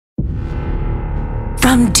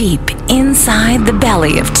From deep inside the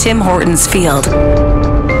belly of Tim Hortons field,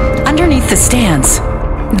 underneath the stands,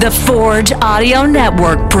 the Forge Audio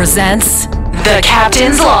Network presents The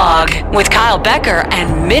Captain's Log with Kyle Bekker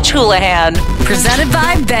and Mitch Houlihan, presented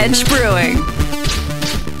by Bench Brewing.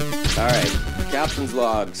 All right, Captain's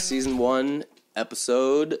Log, Season 1,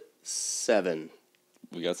 Episode 7.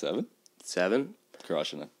 We got 7? 7.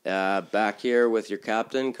 Crushing it. Back here with your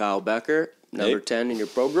captain, Kyle Bekker, number 10 in your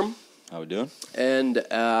program. How we doing? And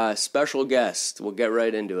special guest, we'll get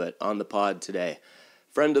right into it, on the pod today.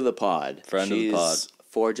 Friend of the pod. She's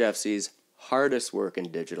Forge FC's hardest working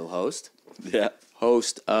digital host. Yeah.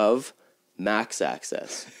 Host of Max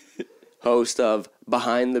Access. Host of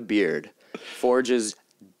Behind the Beard. Forge's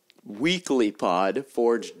weekly pod,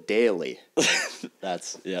 Forge Daily.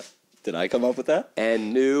 Yeah. Did I come up with that?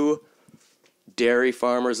 And new Dairy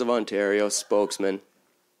Farmers of Ontario spokesman.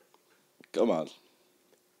 Come on.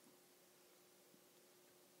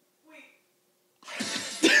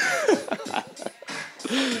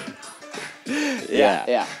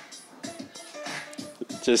 Yeah.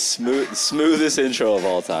 Just smoothest intro of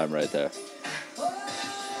all time right there.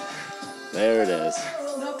 There it is.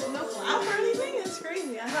 No clap or anything? It's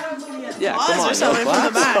crazy. I thought I was going to get Come on, or something no from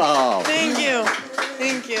the back. Oh. Thank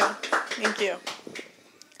you.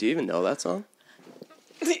 Do you even know that song?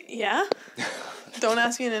 Yeah? Don't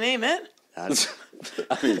ask me to name it. I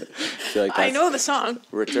feel like I know the song.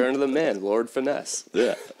 Return of the Man, Lord Finesse.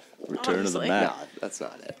 Yeah. Return Honestly. of the Mac. No, that's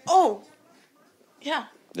not it. Oh. Yeah.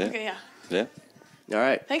 Yeah. Okay, yeah. Yeah. All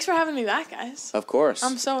right. Thanks for having me back, guys. Of course.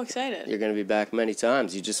 I'm so excited. You're going to be back many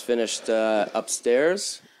times. You just finished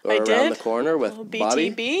upstairs or I around did. the corner with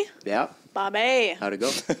Bobby. BTB. Yeah. Bobby. How'd it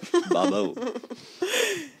go? Babo.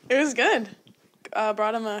 It was good.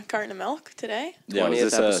 Brought him a carton of milk today. Yeah, was 20th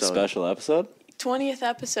this episode. a special episode? 20th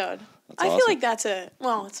episode. That's I feel awesome. like that's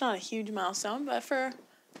it's not a huge milestone, but for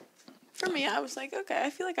me, I was like, okay,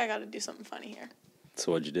 I feel like I got to do something funny here.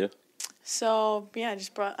 So what'd you do? So yeah,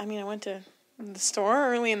 I went to the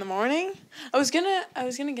store early in the morning. I was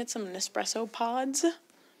gonna get some Nespresso pods,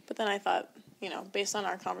 but then I thought, based on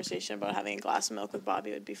our conversation about having a glass of milk with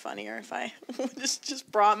Bobby, it would be funnier if I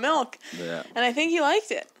just brought milk. Yeah. And I think he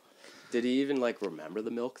liked it. Did he even remember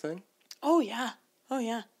the milk thing? Oh yeah.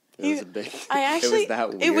 It was a big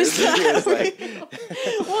thing. It was that weird.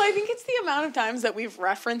 Well, I think it's the amount of times that we've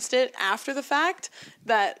referenced it after the fact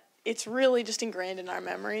that it's really just ingrained in our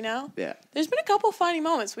memory now. Yeah. There's been a couple funny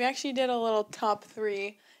moments. We actually did a little top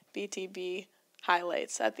 3 BTB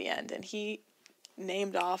highlights at the end, and he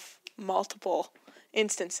named off multiple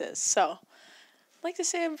instances. So, I'd like to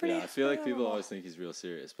say I'm pretty... Yeah, I feel like people always think he's real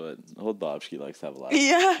serious, but old Bobski likes to have a laugh.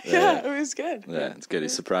 Yeah, it was good. Yeah, it's good.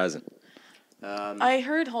 He's surprising. I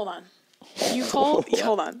heard... Hold on. You called...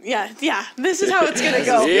 Hold on. Yeah. This is how it's going to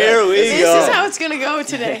go. Here we This go. is how it's going to go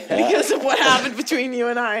today because of what happened between you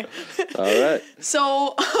and I. All right.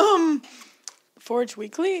 So, Forge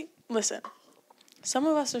Weekly, listen, some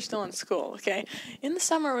of us are still in school, okay? In the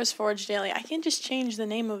summer it was Forge Daily. I can't just change the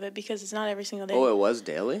name of it because it's not every single day. Oh, it was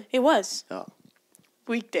daily? It was. Oh,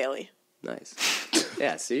 Week Daily. nice.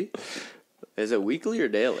 Yeah, see? Is it weekly or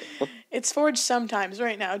daily? It's Forge sometimes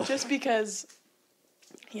right now just because,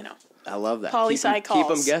 I love that. poli-sci Keep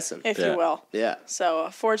calls, them guessing. if Yeah. you will. Yeah. So,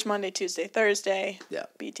 Forge Monday, Tuesday, Thursday, Yeah.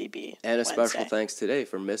 BTB, And a special Wednesday. thanks today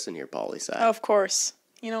for missing your poli-sci. Of course.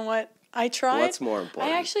 You know what? I tried. What's more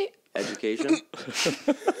important? I actually... Education?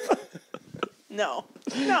 No.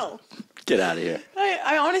 Get out of here.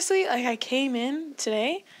 I honestly, I came in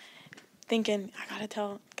today thinking, I gotta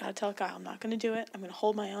tell Kyle, I'm not gonna do it. I'm gonna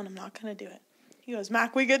hold my own. I'm not gonna do it. He goes,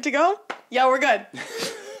 Mac, we good to go? Yeah, we're good.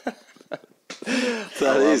 I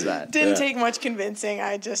love that. Didn't take much convincing.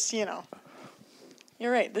 I just, you're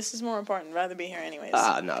right. This is more important. I'd rather be here anyways.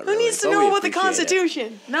 Not Who really. needs to But know we about the appreciate it.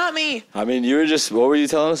 Constitution? Not me. I mean, you were just... What were you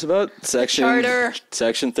telling us about? Charter.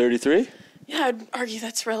 Section 33? Yeah, I'd argue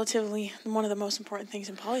that's relatively one of the most important things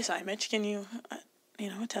in poli-sci. Mitch, can you,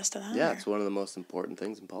 attest to that? Yeah, or- it's one of the most important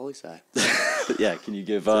things in poli-sci. Yeah, can you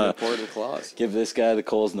give It's an important clause. give this guy the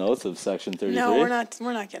Cole's notes of Section 33? No, we're not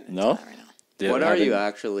getting into No? that right now. Yeah, What are you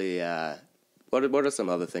actually... What are some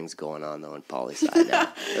other things going on, though, in poli-sci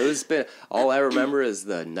now? All I remember is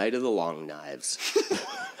the Night of the Long Knives.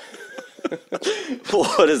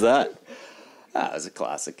 What is that? It was a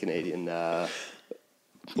classic Canadian Mix-up?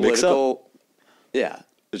 political... Yeah.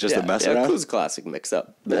 It's just a mess It around? was a classic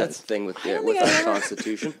mix-up. That's the thing with don't with think I've our ever-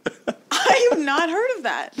 Constitution. I have not heard of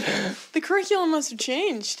that. The curriculum must have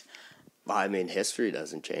changed. I mean, history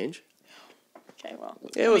doesn't change. Okay, well.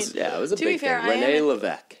 It was a to be big fair, thing. I Rene haven't-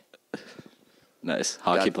 Levesque. Nice.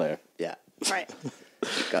 Hockey Got- player. Yeah. Right.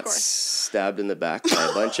 got stabbed in the back by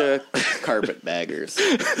a bunch of carpetbaggers.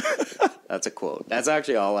 That's a quote. That's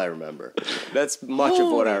actually all I remember. That's much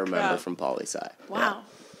of what I remember from poli-sci. Wow.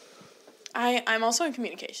 Yeah. I'm also in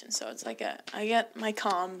communication, so it's like I get my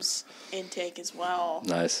comms intake as well.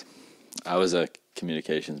 Nice. I was a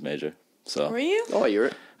communications major, so. Were you? Oh, I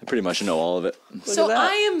pretty much know all of it. So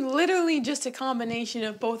I am literally just a combination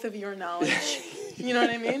of both of your knowledge. You know what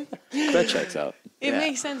I mean? That checks out. It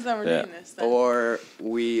makes sense that we're doing this then. Or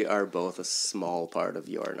we are both a small part of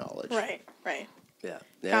your knowledge. Right. Yeah.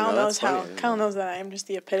 Kyle knows that I am just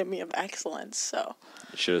the epitome of excellence, so.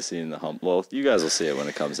 You should have seen the well, you guys will see it when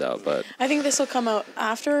it comes out, but. I think this will come out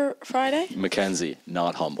after Friday. Mackenzie,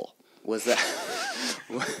 not humble. Was that?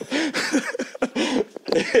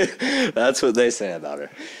 That's what they say about her.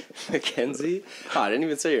 Mackenzie? Oh, I didn't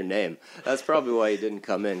even say your name. That's probably why you didn't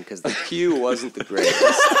come in, because the cue wasn't the greatest.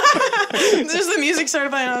 Just the music started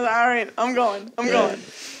playing, and I was like, all right, I'm going.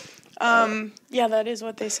 Yeah, that is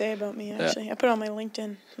what they say about me, actually. I put it on my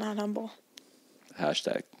LinkedIn, not humble.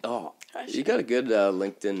 Hashtag. Oh, you got a good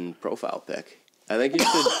LinkedIn profile pic. I think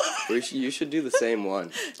you should do the same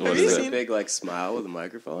one. What is it? A big smile with a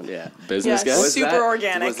microphone. Yeah. Business guy. Super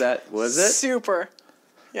organic. Was it? Super.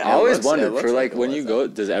 Yeah. I always wondered for when you go,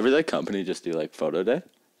 does every company just do photo day,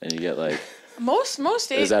 and you get most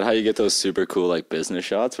days. Is that how you get those super cool business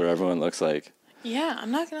shots where everyone looks like? Yeah,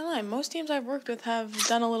 I'm not gonna lie. Most teams I've worked with have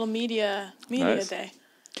done a little media day.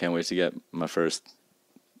 Can't wait to get my first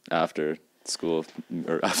after school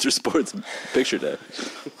or after sports picture day.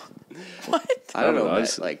 What? I don't know.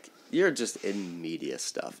 You're just in media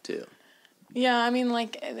stuff too. Yeah, I mean,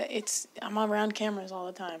 I'm around cameras all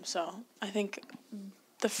the time, so I think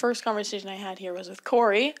the first conversation I had here was with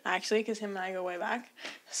Corey, actually, because him and I go way back.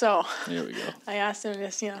 So here we go. I asked him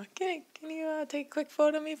just, can you take a quick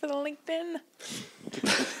photo of me for the LinkedIn?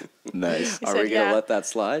 Nice. Are we going to let that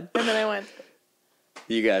slide? And then I went.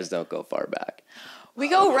 You guys don't go far back. We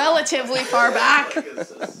go relatively far back.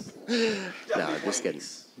 No, just kidding.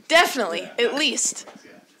 Definitely, at least.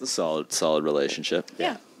 It's a solid relationship.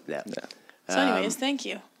 Yeah. So anyways, thank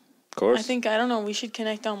you. Of course. I don't know, we should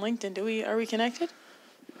connect on LinkedIn. Are we connected?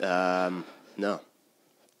 No.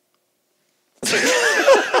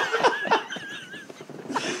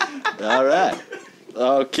 All right.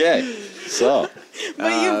 Okay. So.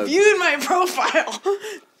 But you viewed my profile,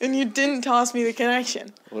 and you didn't toss me the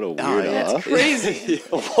connection. What a weirdo. That's crazy.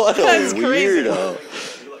 What a weirdo.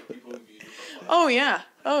 Oh, yeah.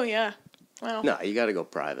 Well. No, you got to go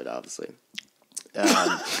private, obviously.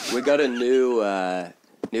 We got a new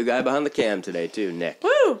guy behind the cam today, too, Nick.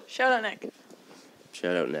 Woo! Shout out, Nick.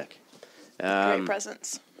 Great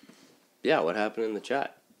presence. Yeah, what happened in the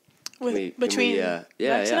chat? Between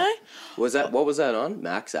Max and I? What was that on?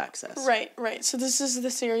 Max Access. Right. So this is the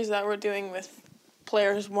series that we're doing with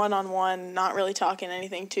players one-on-one, not really talking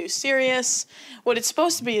anything too serious. What it's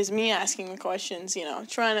supposed to be is me asking the questions,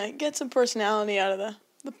 trying to get some personality out of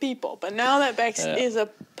the people. But now that Bex is a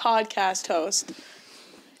podcast host,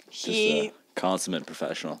 he... consummate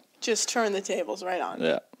professional. Just turned the tables right on.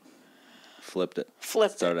 Yeah. Started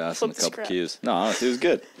asking Flipped a couple cues. No, honestly, it was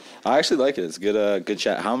good. I actually like it. It's good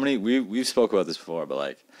chat. How many... We've spoke about this before,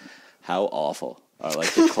 but, how awful are,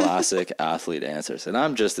 the classic athlete answers? And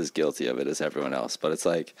I'm just as guilty of it as everyone else. But it's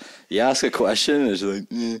you ask a question, and it's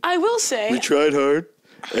I will say... We tried hard.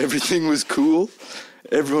 Everything was cool.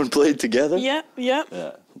 Everyone played together. Yep. Yeah,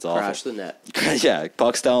 it's awful. Crash the net. Yeah,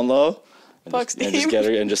 pucks down low. Pucks and just get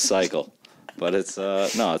her and just cycle. But it's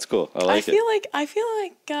it's cool. I feel like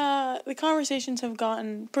the conversations have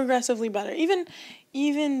gotten progressively better,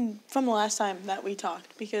 even from the last time that we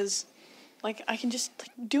talked, because I can just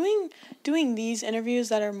doing these interviews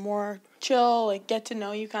that are more chill, get to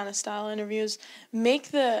know you kind of style interviews,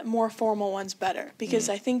 make the more formal ones better, because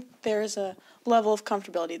I think there's a level of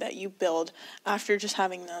comfortability that you build after just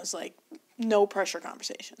having those no pressure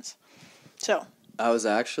conversations. So I was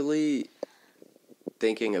actually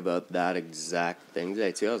thinking about that exact thing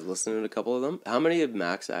today too. I was listening to a couple of them. How many of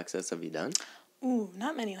Max Access have you done? Ooh,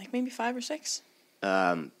 not many. Maybe 5 or 6.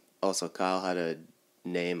 Also, Kyle had a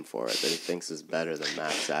name for it that he thinks is better than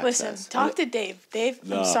Max Access. Listen, talk to Dave. Dave,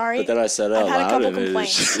 I'm sorry. But then I said it out I've had a loud couple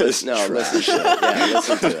complaints. Listen to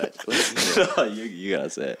it. No, you gotta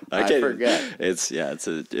say it. I forget. It's a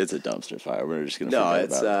dumpster fire. We're just gonna forget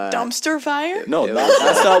it's about it. Dumpster fire? No,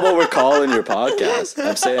 that's not what we're calling your podcast.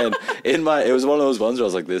 I'm saying it was one of those ones where I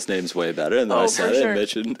was like, this name's way better, and then I said it, and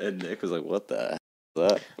Mitch and Nick was like, what the hell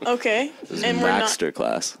is that? Okay. This is Maxter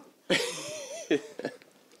class.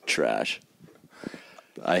 Trash.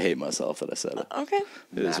 I hate myself that I said it. Okay.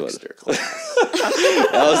 It is what Master class.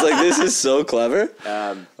 I was like, this is so clever.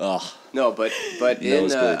 No, but in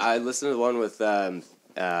was good. I listened to the one with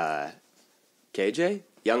KJ,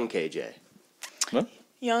 young KJ. Huh?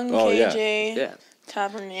 Young Oh, yeah. KJ. Yeah,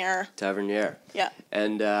 Tavernier. Yeah.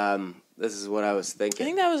 and this is what I was I thinking.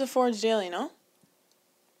 think that was a Forge Daily, no?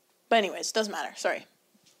 But anyways, doesn't matter. Sorry.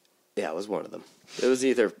 Yeah, it was one of them. It was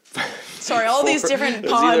either. Sorry, all these different it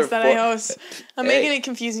was either pods that I host. I'm Hey. making it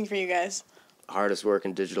confusing for you guys. Hardest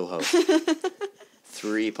working digital host.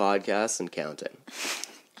 3 podcasts and counting.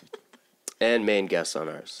 And main guests on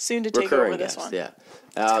ours. Soon to take Recurring over this guests, one.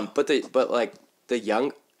 Yeah. But like the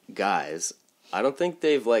young guys, I don't think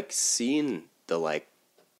they've like seen the like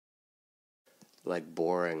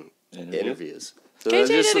boring interviews. So KJ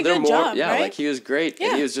they're did a they're good more, job, yeah, right? like he was great, Yeah.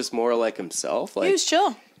 and he was just more like himself. Like He was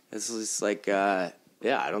chill. it's just like I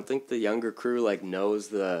don't think the younger crew like knows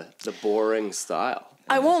the boring style.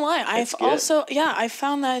 I won't lie. It's I've good. also, I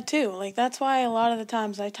found that too. Like, that's why a lot of the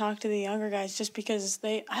times I talk to the younger guys just because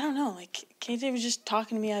I don't know, like, KJ was just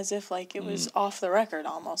talking to me as if, like, it was off the record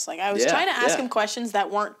almost. Like, I was trying to ask him questions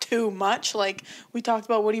that weren't too much. Like, we talked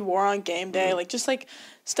about what he wore on game day, like, just, like,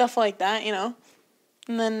 stuff like that, you know?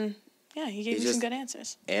 And then, he gave me some good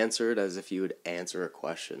answers. Answered as if you would answer a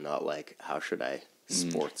question, not like, how should I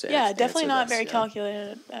sports answer? Yeah, definitely not this, very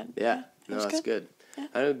calculated. Yeah, no, That's that's good. Yeah.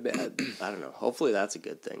 I don't know. Hopefully that's a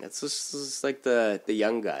good thing. It's just like the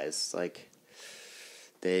young guys, like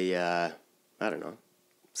they I don't know.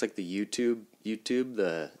 It's like the YouTube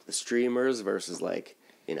the streamers versus like,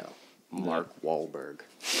 Mark Wahlberg.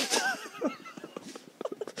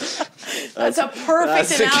 That's a perfect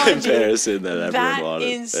That's analogy. the comparison that everyone That wanted.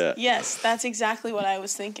 is, yes, that's exactly what I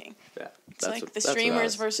was thinking. Yeah. It's like the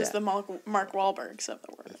streamers versus the Mark Wahlbergs of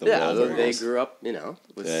the world. They grew up,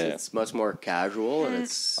 it's much more casual and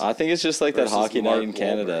it's I think it's just like that versus Hockey Mark Night in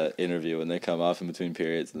Canada Wahlberg. interview when they come off in between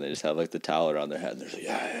periods and they just have like the towel around their head and they're like,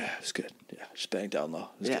 yeah, it's good. Yeah, just bang down low.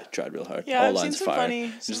 It's good. Tried real hard. Yeah, All I've seen lines some fire.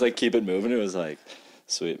 funny- Just like keep it moving. It was like,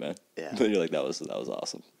 sweet, man. Yeah. You're like, that was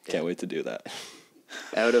awesome. Can't wait to do that.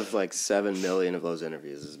 out of like 7 million of those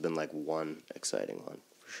interviews, there's been like one exciting one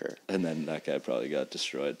for sure. And then that guy probably got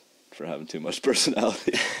destroyed for having too much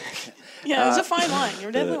personality. Yeah, it's a fine line.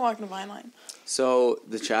 You're definitely walking a fine line. So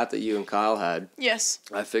the chat that you and Kyle had, Yes.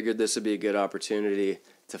 I figured this would be a good opportunity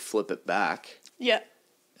to flip it back. Yeah.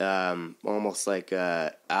 Almost like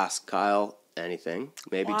ask Kyle anything.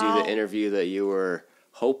 Maybe do Wow. the interview that you were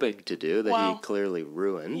hoping to do that Wow. he clearly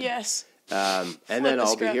ruined. Yes. And then the I'll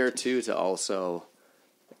script. be here too to also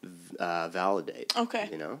validate. Okay.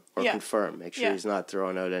 Or Yeah. confirm. Make sure Yeah. he's not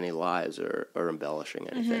throwing out any lies or embellishing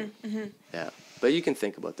anything. Mm-hmm. Yeah. But you can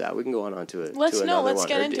think about that. We can go on to it. Let's to another let's one.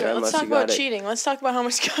 get Or into it. unless Let's talk you got about it- cheating. Let's talk about how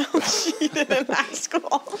much Kyle cheated in high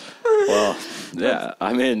school. Well, yeah.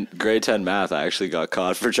 I mean, grade 10 math, I actually got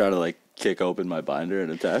caught for trying to like kick open my binder in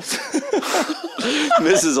a test.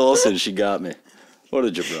 Mrs. Olsen, she got me. What a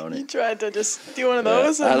jabroni. Tried to just do one of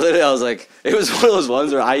those. I was like, it was one of those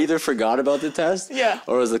ones where I either forgot about the test,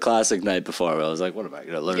 or it was the classic night before where I was like, what am I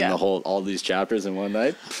going to learn all these chapters in one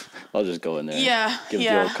night? I'll just go in there and give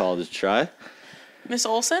the old college a try. Miss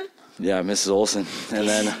Olsen? Yeah, Mrs. Olsen. And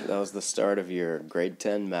then, that was the start of your grade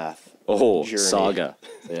 10 math. oh, journey. saga.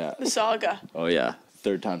 Yeah. The saga. Oh, yeah.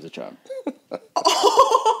 Third time's a charm.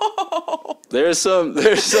 There's some.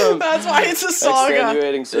 That's why it's a saga.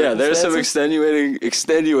 Extenuating circumstances. Yeah, there's some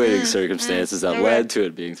extenuating circumstances that led to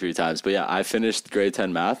it being 3 times. But yeah, I finished grade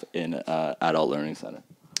 10 math in Adult Learning Center,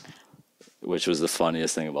 which was the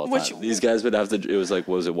funniest thing of all time. These guys would have to. It was like,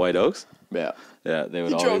 was it White Oaks? Yeah. Yeah, they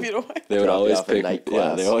would He drove you to White They would Drop you always off in pick. night Yeah,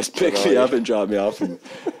 class. they always pick me up and drop me off from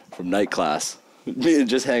night class. Me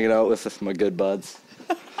just hanging out with my good buds.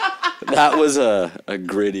 That was a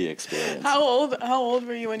gritty experience. How old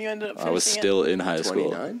were you when you ended up finishing I was still in high school.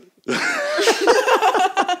 29? Yeah.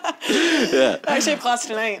 I actually have class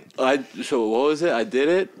tonight. So what was it? I did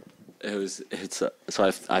it.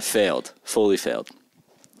 So I failed, fully failed.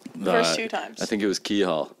 First 2 times. I think it was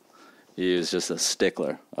Keyhall. He was just a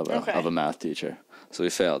stickler of a math teacher. So he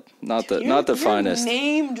failed. Not the finest.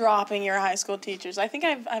 Name dropping your high school teachers. I think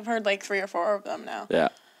I've heard like 3 or 4 of them now. Yeah.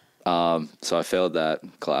 So I failed that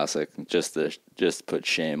classic just to put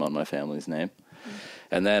shame on my family's name.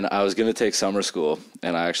 And then I was going to take summer school,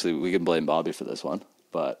 and we can blame Bobby for this one,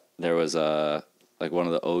 but there was like one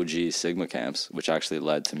of the OG Sigma camps, which actually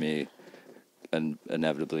led to me and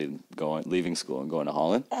inevitably leaving school and going to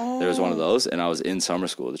Holland. There was one of those, and I was in summer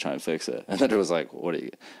school to try and fix it. And then it was like, what are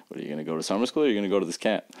you going to go to summer school, or are you going to go to this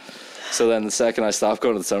camp? So then the second I stopped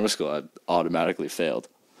going to the summer school, I automatically failed.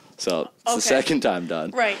 So it's Okay. the second time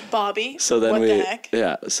done. Right, Bobby. So then what we, the heck?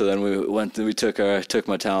 yeah. So then we took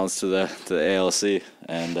my talents to the ALC,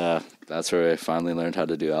 and that's where I finally learned how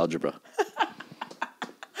to do algebra.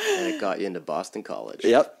 And it got you into Boston College.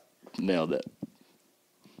 Yep, nailed it.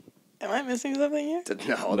 Am I missing something here?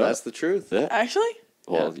 No, that's the truth. Yeah. Actually,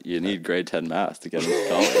 Well, you need grade 10 math to get into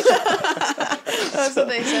college. that's what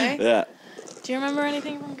they say. Yeah. Do you remember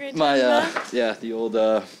anything from grade 10? My math? yeah, the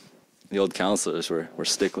old counselors were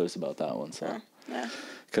sticklers about that one, so Yeah.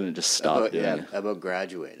 couldn't just stop doing it. About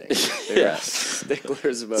graduating. Yeah.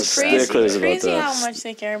 Sticklers about Crazy, Sticklers about crazy the- how much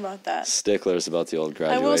they care about that. Sticklers about the old I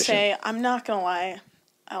graduation. will say, I'm not gonna lie.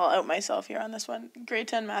 I'll out myself here on this one. Grade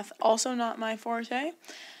 10 math, also not my forte.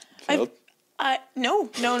 Failed? No.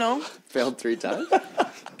 Failed 3 times?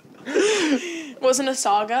 Wasn't a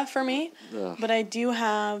saga for me, Ugh. but I do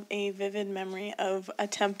have a vivid memory of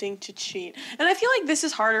attempting to cheat. And I feel like this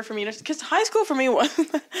is harder for me because high school for me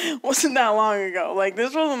wasn't that long ago. Like,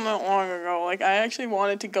 this wasn't that long ago. Like, I actually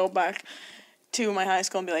wanted to go back to my high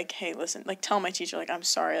school and be like, hey, listen, like, tell my teacher, like, I'm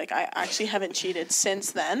sorry. Like, I actually haven't cheated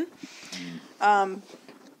since then.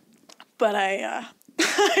 But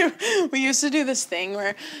we used to do this thing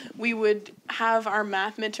where we would have our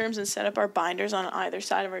math midterms and set up our binders on either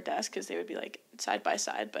side of our desk because they would be like side by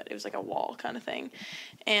side, but it was like a wall kind of thing.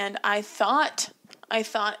 And I thought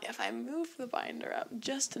if I moved the binder up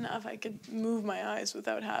just enough, I could move my eyes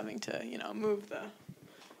without having to, move the,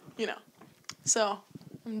 So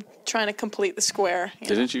I'm trying to complete the square.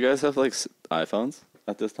 Didn't you guys have like iPhones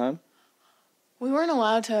at this time? We weren't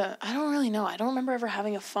allowed to. I don't really know. I don't remember ever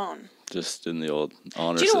having a phone. Just in the old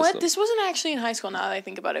honor Do you know system. what? This wasn't actually in high school now that I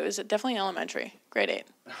think about it. It was definitely elementary, grade 8.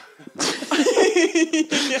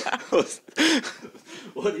 Yeah.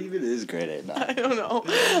 What even is grade 8 now? I don't know.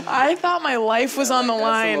 I thought my life was on the That's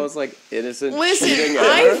line. the most innocent Listen, cheating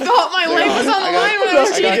I ever. thought my life was on the line when I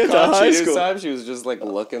was I cheating. got caught high cheating school. this time. She was just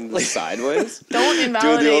looking sideways. Don't Doing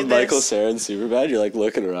invalidate the old this. Michael Cera and Superbad, you're like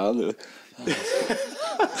looking around.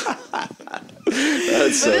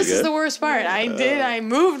 That's so But this good. is the worst part. I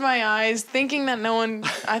moved my eyes thinking that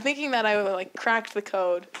I cracked the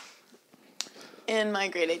code. And my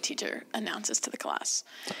grade 8 teacher announces to the class,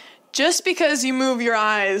 just because you move your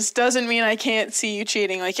eyes doesn't mean I can't see you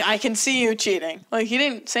cheating. Like, I can see you cheating. Like, he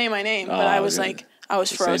didn't say my name, but I was okay. I was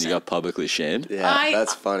Saying frozen. you got publicly shamed? Yeah,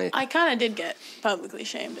 that's funny. I kind of did get publicly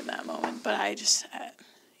shamed in that moment, but I just,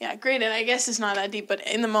 grade 8, I guess it's not that deep, but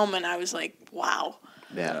in the moment I was like, wow,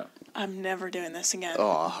 Yeah. I'm never doing this again.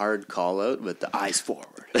 Oh, a hard call out with the eyes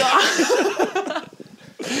forward.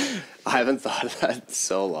 I haven't thought of that in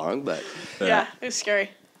so long, but Yeah, it was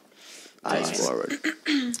scary. eyes Nice. forward.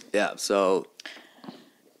 Yeah, so,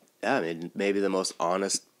 maybe the most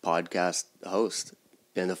honest podcast host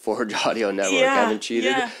in the Forge Audio Network. Yeah, Haven't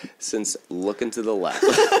cheated yeah. since looking to the left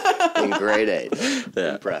in grade 8.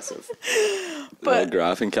 Yeah. Impressive. Little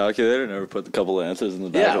graphing calculator, never put a couple of answers in the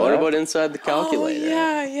back Yeah, of what that? about inside the calculator?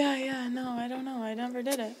 Oh, yeah. No, I don't know. I never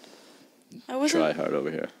did it. I wasn't. Try hard over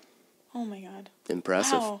here. Oh, my God.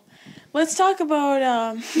 Impressive. Wow. Let's talk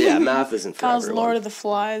about Yeah, math isn't for Kyle's everyone. Lord of the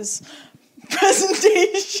Flies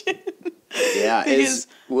presentation. Yeah, Because-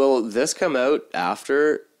 will this come out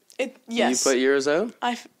after Yes. you put yours out?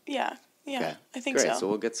 Yeah, Okay, I think great. so. So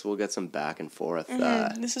we'll get some back and forth.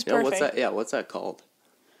 This is What's perfect. that? Yeah, what's that called?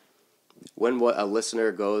 When a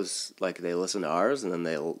listener goes they listen to ours and then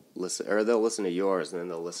they'll listen to yours and then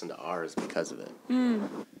they'll listen to ours because of it.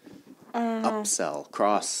 Upsell,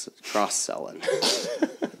 cross selling.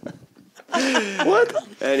 What?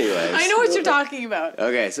 Anyways, I know what you're talking about.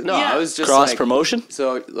 Okay, so no, Yeah. I was just Cross promotion?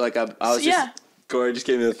 So I was Yeah, Corey just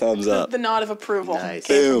gave me the thumbs up. the nod of approval Nice.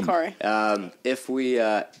 came from Boom. Corey. if we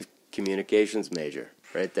communications major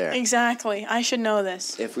right there. Exactly. I should know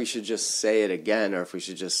this. If we should just say it again, or if we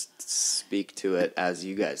should just speak to it as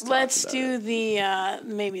you guys talked Let's about do it. the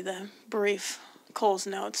maybe the brief Cole's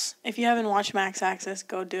notes. If you haven't watched Max Access,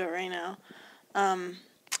 go do it right now.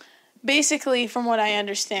 Basically, from what I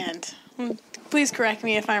understand, please correct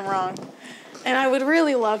me if I'm wrong. And I would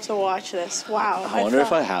really love to watch this. Wow. I wonder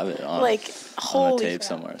if I have it on, like on a holy tape crap.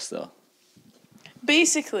 somewhere still.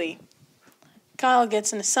 Basically, Kyle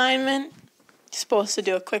gets an assignment. He's supposed to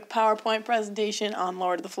do a quick PowerPoint presentation on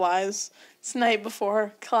Lord of the Flies. It's the night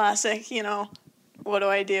before. Classic, What do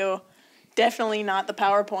I do? Definitely not the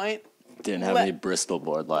PowerPoint. Didn't have any Bristol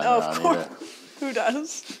board lying Oh, around of course. either. Who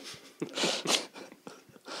does?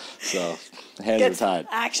 So, hands Gets are tied.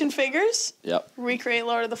 action figures. Yep. Recreate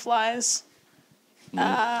Lord of the Flies.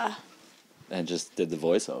 And just did the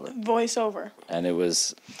voiceover. Voiceover. And it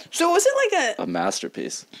was So was it like a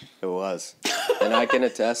masterpiece. It was, and I can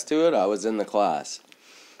attest to it. I was in the class.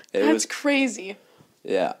 It That's was crazy.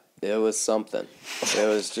 yeah. It was something. It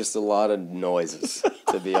was just a lot of noises,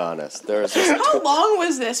 to be honest. There was just How long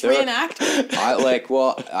was this reenactment?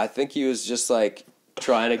 I think he was just like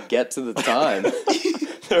trying to get to the time.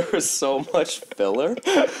 There was so much filler.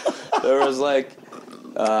 There was like,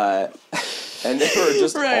 and they were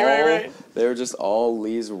just Right. They were just all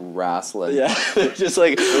Lee's wrestling. Yeah, just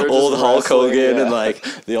like old Hulk Hogan and like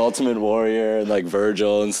the Ultimate Warrior and like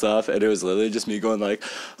Virgil and stuff. And it was literally just me going like,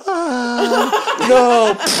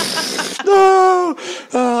 no,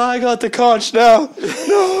 I got the conch now.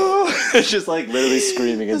 No. It's just like literally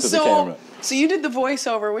screaming into the camera. So you did the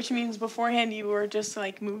voiceover, which means beforehand you were just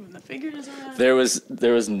like moving the figures around? There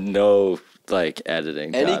was no like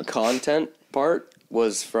editing. Any content part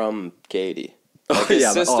was from Katie. Like my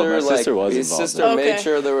his sister was involved. His sister made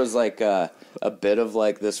sure there was like a bit of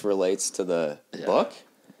like this relates to the book,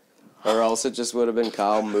 or else it just would have been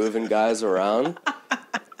Kyle moving guys around.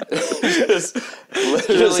 Just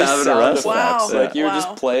literally having a sound wrestling effects. act. Like you were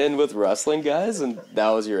just playing with wrestling guys, and that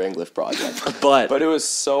was your English project. But it was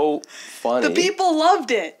so funny. The people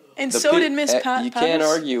loved it, and so did Miss Pat. You can't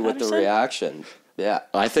argue with the reaction. Yeah,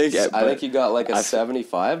 I think you got like a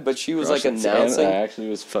 75, but she was like announcing. I actually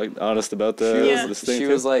was fucking honest about this thing. She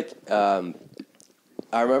was like,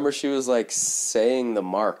 I remember she was like saying the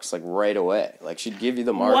marks like right away. Like she'd give you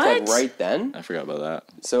the mark like right then. I forgot about that.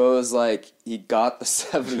 So it was like he got the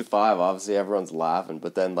 75. Obviously everyone's laughing,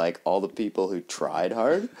 but then like all the people who tried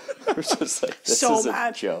hard were just like, this is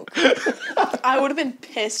a joke. I would have been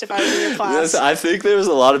pissed if I was in your class. I think there was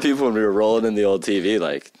a lot of people when we were rolling in the old TV.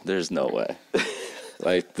 Like, there's no way.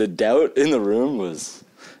 Like the doubt in the room was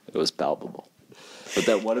palpable. But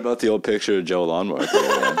then what about the old picture of Joe Lawnmower?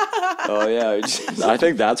 Oh yeah, I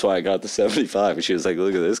think that's why I got the 75. She was like,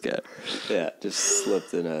 "Look at this cat." Yeah, just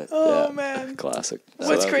slipped in a. Oh man, classic.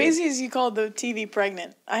 What's crazy is you called the TV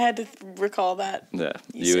pregnant. I had to recall that. Yeah,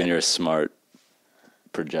 you and your smart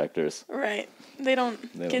projectors. Right. They don't.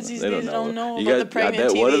 Kids these days don't know you about the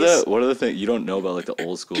pregnant TVs. TVs. What are the things you don't know about, like the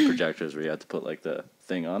old school projectors where you had to put like the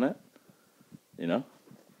thing on it? You know.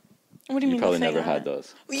 What do you mean? You probably never had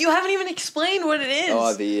those. You haven't even explained what it is.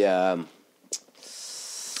 Oh, the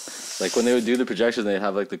like when they would do the projection, they'd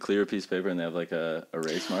have like the clear piece of paper and they have like a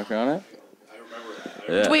erase marker on it. I remember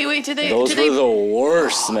that. Yeah. Wait, did they? Those were the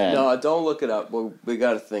worst, man. No, don't look it up. We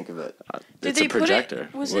got to think of it. It's a projector.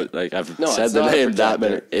 Like I've No, said it's the not name a that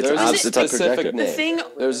many. There's It's a projector. The thing.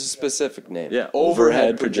 There's a specific name. Yeah,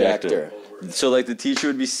 overhead projector. So like the teacher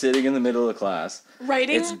would be sitting in the middle of the class.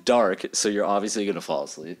 Writing. It's dark, so you're obviously gonna fall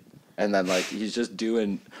asleep. And then like he's just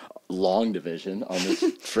doing long division on this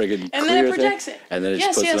friggin' And clear then it projects thing, it. and then it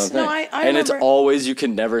just puts it on thing. No, I and it's remember. always, you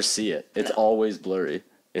can never see it. It's always blurry.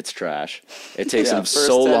 It's trash. It takes him first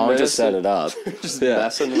so 10 long to minutes set it up. Just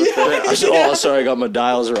messing with it. I said, oh, sorry, I got my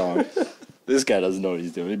dials wrong. This guy doesn't know what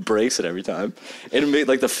he's doing. He breaks it every time. It made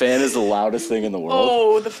like the fan is the loudest thing in the world.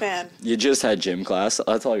 Oh, the fan. You just had gym class.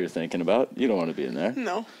 That's all you're thinking about. You don't want to be in there.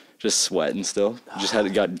 No. Just sweating still. You just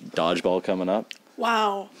got dodgeball coming up.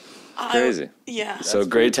 Wow. Crazy. Yeah. So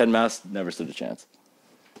grade 10 math never stood a chance.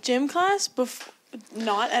 Gym class,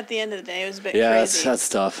 not at the end of the day. It was a bit Yeah, crazy. that's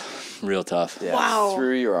tough. Real tough. Yeah, Wow.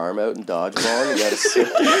 Threw your arm out in dodgeball and you got to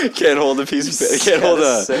sit. Can't hold a piece of can't hold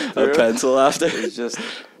a pencil after. It's just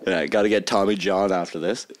Yeah, got to get Tommy John after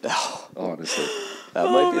this. Honestly. that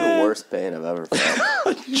might be the worst pain I've ever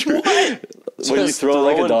felt. When you throw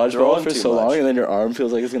like a dodgeball throwing for too so much. long and then your arm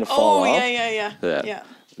feels like it's going to fall Oh, off. yeah.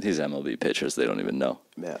 These MLB pitchers, they don't even know.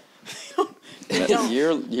 Yeah. don't.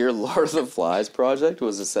 Your Lord of the Flies project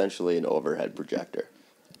was essentially an overhead projector.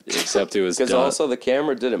 Except it was Because done. also the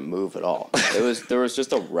camera didn't move at all. There was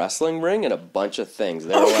just a wrestling ring and a bunch of things.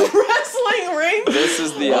 They were like, Wrestling ring? this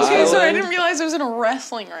is the Okay, island. sorry, I didn't realize it was in a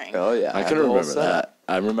wrestling ring. Oh yeah, I couldn't remember that.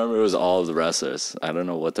 I remember it was all of the wrestlers. I don't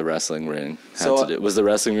know what the wrestling ring had to do. Was the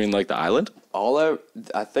wrestling ring like the island? I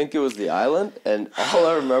think it was the island, and all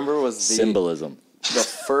I remember was the Symbolism. The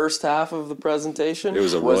first half of the presentation. It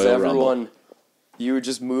was a Royal Rumble. You were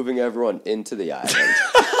just moving everyone into the island.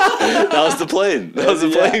 That was the plane. That was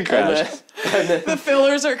the plane crash. And then, The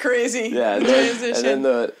fillers are crazy. yeah, and then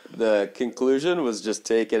the conclusion was just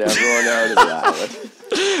taking everyone out of the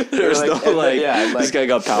island. There was no this guy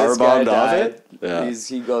got power bombed off it. Yeah.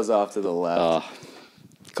 He goes off to the left. Oh,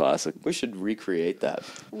 classic. We should recreate that.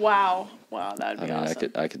 Wow, that'd be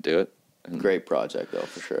awesome. I could do it. Great project though,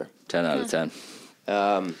 for sure. 10 out of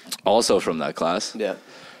 10. Also from that class, Yeah.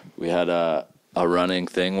 we had a running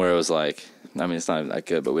thing where it was like, I mean, it's not even that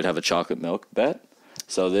good, but we'd have a chocolate milk bet.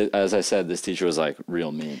 So as I said, this teacher was like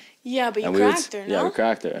real mean. Yeah, but you And cracked her, no? Yeah, we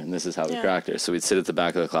cracked her, and this is how we cracked her. So we'd sit at the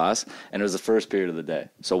back of the class, and it was the first period of the day.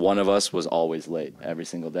 So one of us was always late every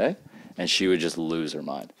single day, and she would just lose her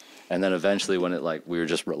mind. And then eventually when it like, we were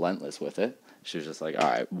just relentless with it, she was just like, all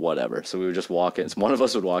right, whatever. So we would just walk in. So one of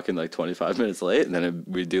us would walk in like 25 minutes late, and then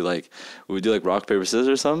we'd do like rock, paper, scissors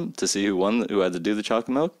or something to see who had to do the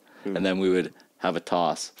chocolate milk. And then we would have a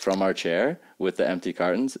toss from our chair with the empty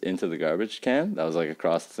cartons into the garbage can. That was like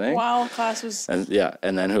across the thing. Wow, class was... And yeah,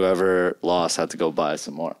 and then whoever lost had to go buy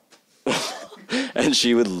some more. And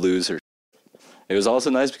she would lose her. It was also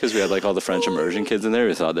nice because we had like all the French immersion kids in there.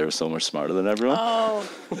 We thought they were so much smarter than everyone. Oh,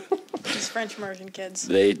 these French immersion kids.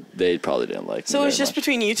 They probably didn't like me. So it was very just much.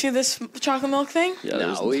 between you two, this chocolate milk thing? Yeah,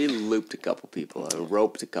 No, we looped a couple people.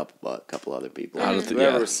 Roped a couple other people. I don't think-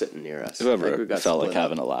 Whoever yeah. was sitting near us. Whoever I think we got felt like split up.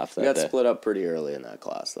 having a laugh We that got day. split up pretty early in that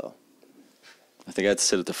class, though. I think I had to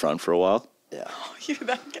sit at the front for a while. Yeah. You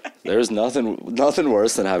that guy. There's nothing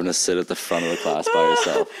worse than having to sit at the front of the class by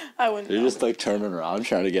yourself. I wouldn't You're know. just like turning around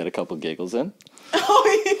trying to get a couple giggles in.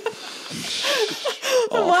 Oh, yeah.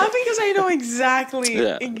 I'm laughing because I know exactly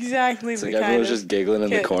Yeah. the It's like kind everyone's of just giggling in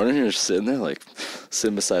the kid. corner, and you're just sitting there like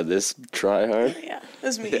sitting beside this try hard. Yeah, it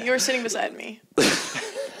was me. You were sitting beside me.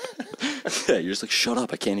 Yeah, you're just like, shut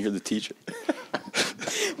up, I can't hear the teacher.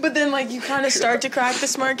 But then, like, you kind of start to crack the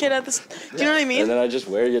smart kid at this. Do you know what I mean? And then I just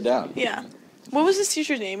wear you down. Yeah. What was this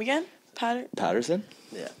teacher's name again? Patterson?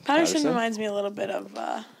 Yeah. Patterson Patterson? reminds me a little bit of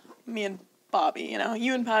me and Bobby. You know,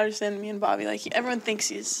 you and Patterson, me and Bobby. Like, everyone thinks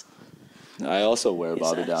he's. I also wear he's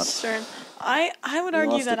Bobby down. Stern. I would He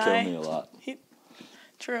argue wants that to kill me a lot.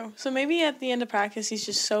 True. So maybe at the end of practice, he's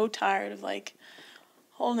just so tired of like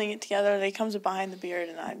holding it together that he comes up behind the beard,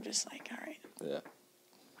 and I'm just like, all right. Yeah.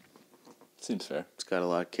 Seems fair. It's got a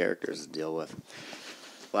lot of characters to deal with.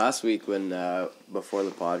 Last week when, before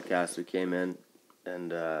the podcast, we came in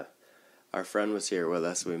and our friend was here with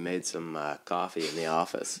us. We made some coffee in the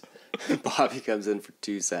office. Bobby comes in for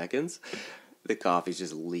 2 seconds. The coffee's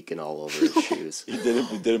just leaking all over his shoes. He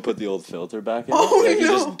didn't put the old filter back in. Oh, Like, he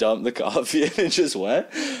no. just dumped the coffee and it just went.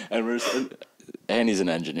 And he's an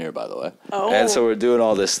engineer, by the way. Oh. And so we're doing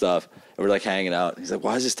all this stuff. And we're like hanging out. He's like,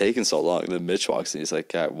 why is this taking so long? And then Mitch walks in. He's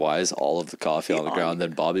like, why is all of the coffee on the ground?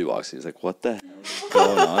 Then Bobby walks in. He's like, what the hell is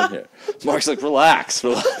going on here? Mark's like, relax.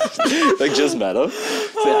 Like, just met him.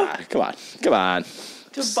 So, come on.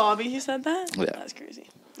 To Bobby, he said that? Yeah. That's crazy.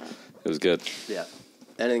 It was good. Yeah.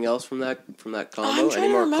 Anything else from that combo? I'm trying Any to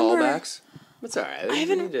more remember. callbacks? It's all right. I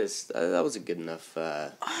haven't- That was a good enough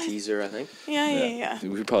teaser, I think. Yeah. We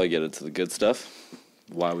could probably get into the good stuff.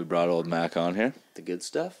 Why we brought old Mac on here. The good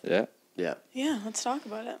stuff? Yeah. Yeah. Yeah, let's talk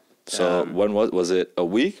about it. So when was it? A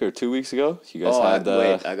week or 2 weeks ago? You guys had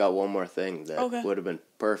wait, I got one more thing that Okay. would have been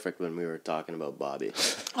perfect when we were talking about Bobby.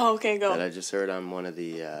 Oh, okay, go. That I just heard on one of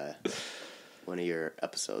your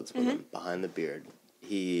episodes with him, Behind the Beard.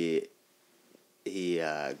 He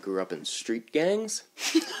grew up in street gangs.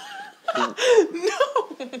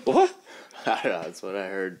 What? I don't know. That's what I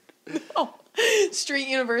heard. Street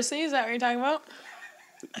University, is that what you're talking about?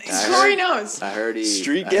 I Corey heard- knows. I heard he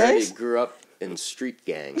Street I heard gangs? he grew up in street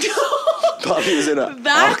gangs. Bobby was in a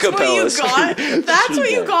That's what you acapella got. street- That's street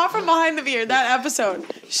what you gang. got from Behind the Beard, that episode.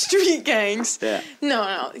 Street gangs. Yeah.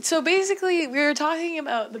 No. So basically, we were talking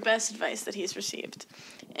about the best advice that he's received.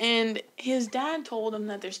 And his dad told him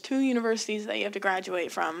that there's 2 universities that you have to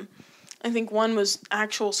graduate from. I think one was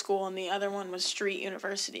actual school and the other one was street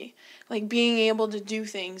university. Like being able to do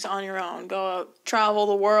things on your own, go out, travel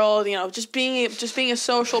the world, you know, just being a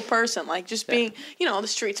social person, like just being, you know, the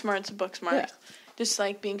street smart's the book smart. Yeah. Just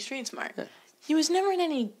like being street smart. He was never in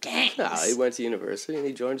any gangs. No, he went to university and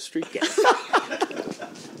he joined a street gang.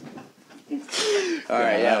 All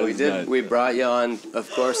right, that we was did. nice. We brought you on, of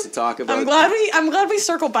course, to talk about. I'm glad we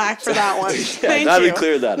circled back for that one. Thank Glad you. we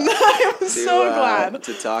cleared that up. I'm so glad.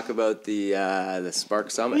 to talk about the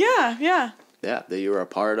Spark Summit. Yeah. Yeah, that you were a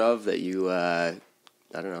part of. That you, I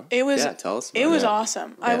don't know. It was. Yeah, tell us. It about was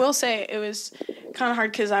awesome. I Yeah. will say it was kind of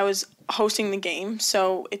hard because I was hosting the game,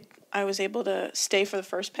 so I was able to stay for the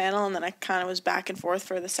first panel, and then I kind of was back and forth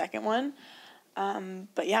for the second one.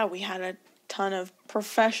 But yeah, we had a ton of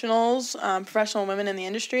professional women in the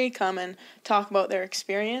industry come and talk about their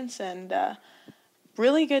experience, and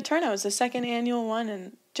really good turnout. It was the second annual one,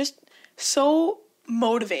 and just so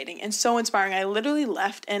motivating and so inspiring. I literally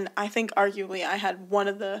left, and I think arguably I had one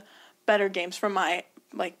of the better games from my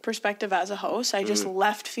perspective as a host. I just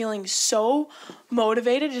left feeling so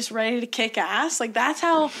motivated, just ready to kick ass. Like that's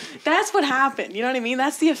what happened. You know what I mean?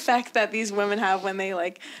 That's the effect that these women have when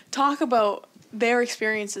they talk about their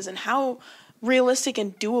experiences and how realistic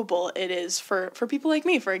and doable it is for people like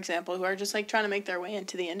me, for example, who are just trying to make their way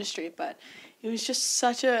into the industry. But it was just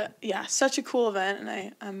such a cool event,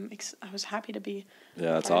 and I was happy to be.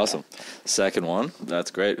 Yeah, that's part of awesome. Second one,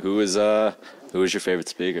 that's great. Who is your favorite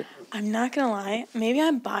speaker? I'm not gonna lie. Maybe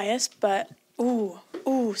I'm biased, but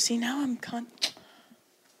see now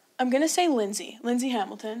I'm gonna say Lindsay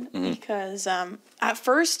Hamilton because at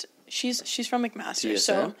first she's from McMaster,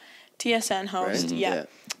 so TSN host, right?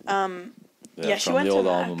 yeah. She from went the to old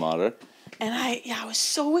Mac. alma mater. And I was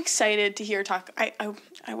so excited to hear her talk.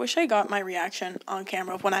 I wish I got my reaction on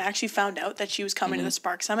camera when I actually found out that she was coming to the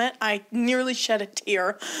Spark Summit. I nearly shed a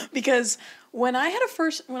tear because when I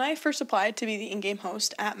first applied to be the in-game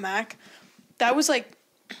host at Mac, that was like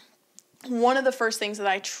one of the first things that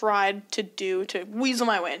I tried to do to weasel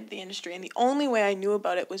my way into the industry. And the only way I knew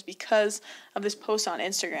about it was because of this post on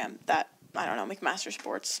Instagram that, I don't know, McMaster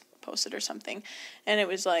Sports posted or something. And it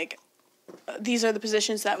was like, these are the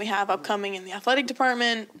positions that we have upcoming in the athletic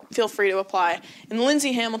department. Feel free to apply. And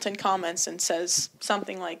Lindsay Hamilton comments and says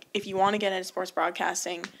something like, if you want to get into sports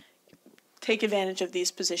broadcasting, take advantage of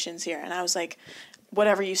these positions here. And I was like,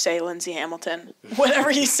 whatever you say, Lindsay Hamilton,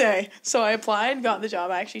 whatever you say. So I applied, got the job.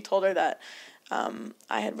 I actually told her that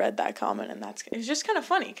I had read that comment, and it was just kind of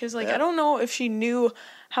funny because I don't know if she knew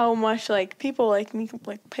how much like people like me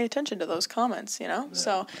like pay attention to those comments, you know. Yeah.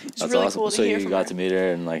 So it's really awesome. cool to hear from her. So you got to meet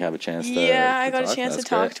her and like have a chance to I got talk? a chance That's to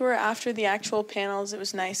talk great. to her after the actual panels. It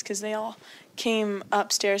was nice because they all came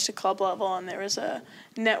upstairs to club level, and there was a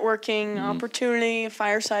networking opportunity, a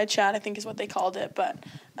fireside chat, I think is what they called it. But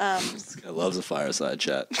This guy loves a firside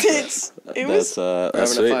chat. that's We're having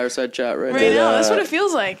sweet. a fireside chat right right now. now. That's what it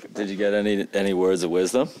feels like. Did you get any words of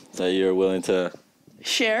wisdom that you're willing to?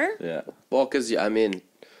 Share. Yeah. Well, because I mean,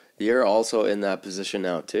 you're also in that position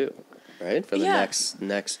now too, right? For the Yeah.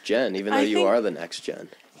 next gen, even though I you think- are the next gen.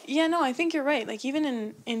 Yeah, no, I think you're right. Like,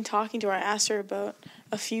 even in talking to her, I asked her about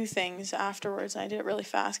a few things afterwards, and I did it really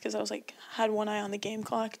fast because I was, like, had one eye on the game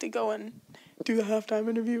clock to go and do the halftime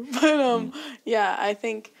interview. But, yeah, I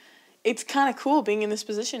think it's kind of cool being in this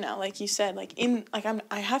position now, like you said.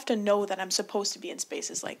 I have to know that I'm supposed to be in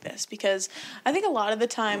spaces like this because I think a lot of the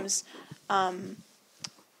times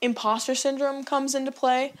imposter syndrome comes into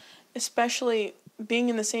play, especially being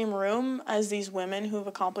in the same room as these women who have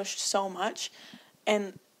accomplished so much.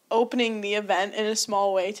 And opening the event in a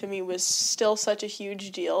small way to me was still such a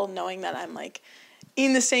huge deal, knowing that I'm like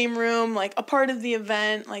in the same room, like a part of the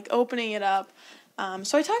event, like opening it up.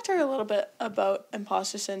 So I talked to her a little bit about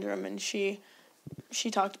imposter syndrome, and she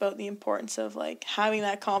talked about the importance of like having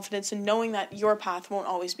that confidence and knowing that your path won't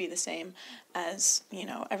always be the same as, you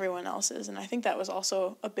know, everyone else's. And I think that was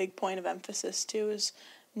also a big point of emphasis too, is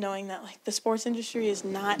knowing that like the sports industry is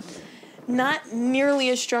not nearly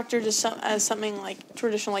as structured as something like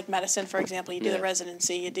traditional, like medicine, for example. You do the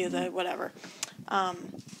residency, you do the whatever.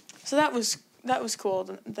 So that was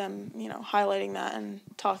cool, them, you know, highlighting that and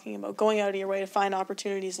talking about going out of your way to find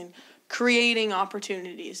opportunities and creating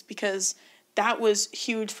opportunities, because that was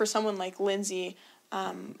huge for someone like Lindsay,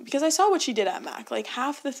 because I saw what she did at Mac. Like,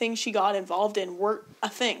 half the things she got involved in were a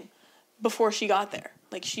thing before she got there.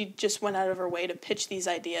 Like, she just went out of her way to pitch these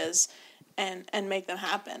ideas and make them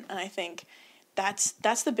happen. And I think that's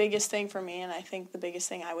the biggest thing for me, and I think the biggest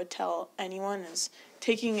thing I would tell anyone is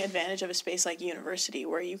taking advantage of a space like university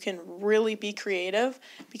where you can really be creative,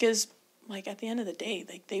 because like at the end of the day,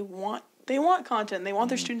 like they want content, they want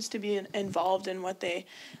their students to be involved in what they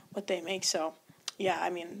make. So yeah, I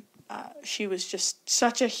mean, she was just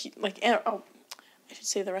such a I should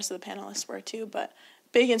say the rest of the panelists were too, but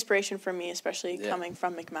big inspiration for me, especially coming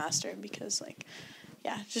from McMaster, because like,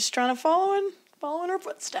 yeah, just trying to follow in her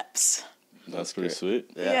footsteps. That's pretty sweet.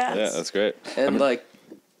 Yeah. Yeah, that's great. And like,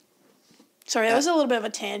 sorry, that was a little bit of a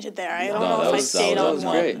tangent there. I don't know that if was- I stayed that on was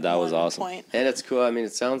one. great. That was one awesome. Point. and it's cool. I mean,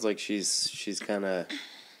 it sounds like she's kind of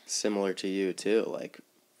similar to you too, like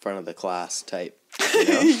front of the class type. You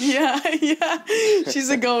know? Yeah. She's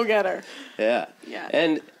a go-getter. Yeah. Yeah.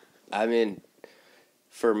 And I mean,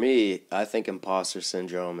 for me, I think imposter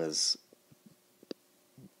syndrome is,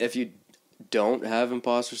 if you don't have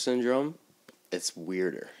imposter syndrome, it's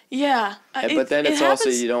weirder. Yeah. But then it's also,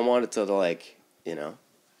 happens- you don't want it to like, you know,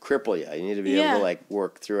 cripple you. You need to be able to like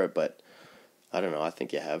work through it. But I don't know. I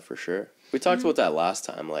think you have for sure. We talked about that last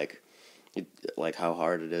time, like how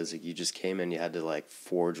hard it is. Like, you just came in, you had to like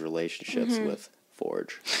forge relationships with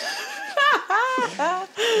Forge.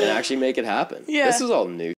 And actually make it happen. Yeah. This is all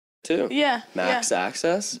new too. Yeah. Max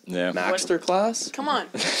access. Yeah. Maxter class. Come on.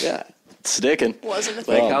 Yeah. Sticking. Wasn't a Like,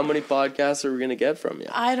 thing. how many podcasts are we gonna get from you?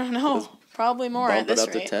 I don't know. Probably more Bump at this it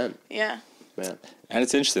up rate. to 10. Yeah. Man. And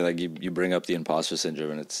it's interesting, like you bring up the imposter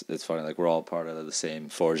syndrome, and it's funny, like we're all part of the same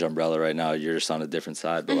Forge umbrella right now. You're just on a different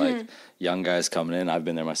side, but like young guys coming in, I've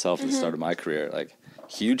been there myself at the start of my career. Like,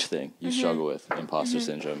 huge thing you struggle with imposter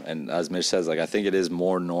syndrome, and as Mitch says, like I think it is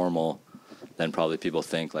more normal than probably people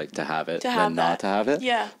think, like, to have it To have than not to have it.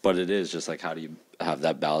 Yeah. But it is just like, how do you have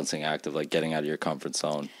that balancing act of like getting out of your comfort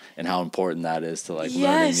zone, and how important that is to like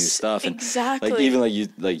learning new stuff. And exactly. like even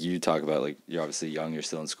like you talk about, like, you're obviously young, you're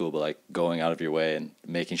still in school, but like going out of your way and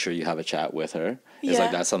making sure you have a chat with her is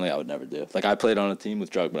like, that's something I would never do. Like, I played on a team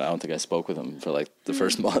with Drug, but I don't think I spoke with him for like the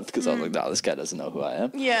first month, because I was like, no, this guy doesn't know who I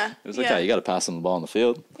am. Yeah. It was like, you got to pass him the ball in the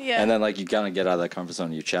field. Yeah. And then like you kind of get out of that comfort zone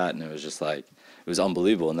and you chat, and it was just like, it was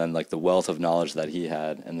unbelievable. And then like the wealth of knowledge that he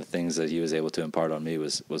had and the things that he was able to impart on me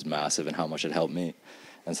was massive, and how much it helped me.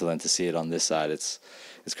 And so then to see it on this side, it's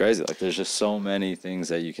crazy. Like, there's just so many things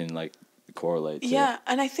that you can like correlate to. Yeah,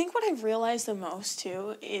 and I think what I've realized the most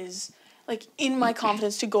too is like in my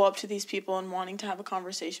confidence to go up to these people and wanting to have a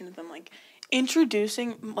conversation with them, like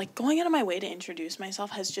going out of my way to introduce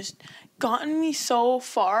myself has just gotten me so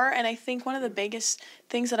far. And I think one of the biggest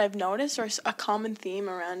things that I've noticed, or a common theme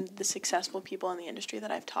around the successful people in the industry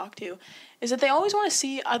that I've talked to, is that they always want to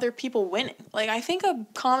see other people winning. Like, I think a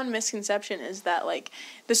common misconception is that like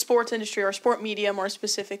the sports industry, or sport media more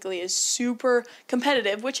specifically, is super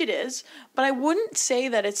competitive, which it is, but I wouldn't say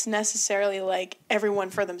that it's necessarily like everyone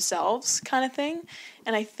for themselves kind of thing.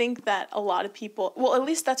 And I think that a lot of people, well, at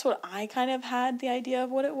least that's what I kind of had the idea of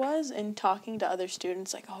what it was in talking to other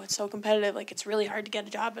students, like, oh, it's so competitive, like, it's really hard to get a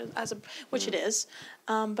job which it is.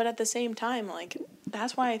 But at the same time, like,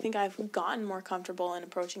 that's why I think I've gotten more comfortable in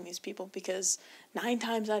approaching these people, because 9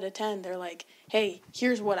 times out of 10, they're like, hey,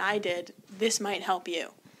 here's what I did. This might help you.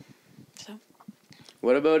 So.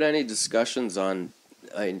 What about any discussions on,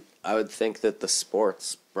 I would think that the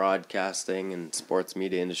sports broadcasting and sports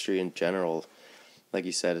media industry in general, like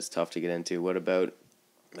you said, is tough to get into. What about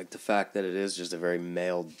like the fact that it is just a very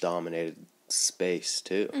male-dominated space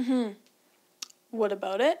too? Mm-hmm. What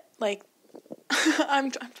about it? Like, I'm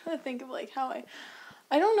trying to think of like how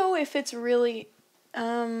I don't know if it's really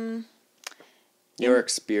your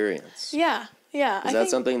experience. Yeah. Is that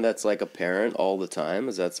something that's like apparent all the time?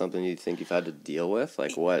 Is that something you think you've had to deal with?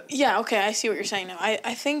 Like what? Yeah. Okay, I see what you're saying now.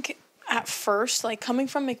 I think at first, like coming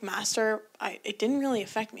from McMaster, it didn't really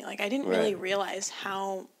affect me. Like, I didn't really realize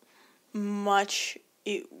how much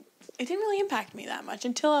it didn't really impact me that much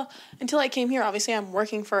until I came here. Obviously, I'm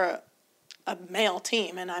working for a male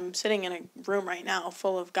team, and I'm sitting in a room right now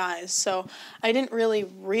full of guys. So I didn't really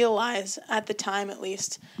realize at the time, at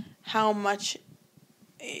least, how much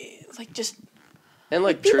like just. And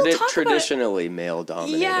like traditionally male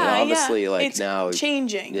dominated. Obviously, like it's now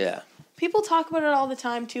changing. Yeah. People talk about it all the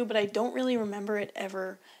time too, but I don't really remember it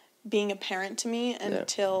ever being apparent to me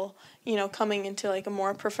until, coming into like a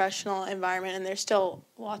more professional environment, and there's still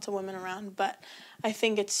lots of women around, but I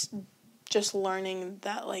think it's just learning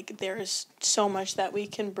that like there's so much that we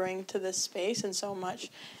can bring to this space, and so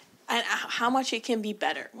much, and how much it can be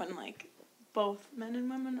better when like both men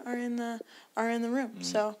and women are in the room.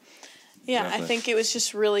 So yeah, definitely. I think it was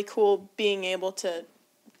just really cool being able to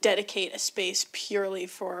dedicate a space purely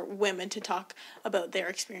for women to talk about their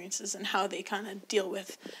experiences and how they kind of deal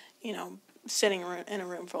with, sitting in a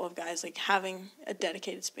room full of guys. Like, having a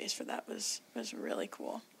dedicated space for that was really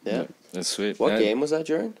cool. Yeah, that's sweet. What game was that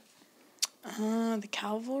during? The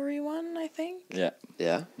Cavalry one, I think. Yeah.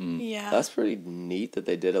 Yeah? Yeah. That's pretty neat that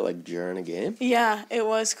they did it, like, during a game. Yeah, it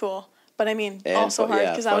was cool. But, I mean, also hard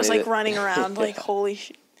because I was, like, running around, like, holy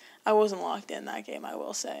shit. I wasn't locked in that game, I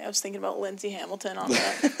will say. I was thinking about Lindsay Hamilton on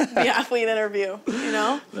the athlete interview,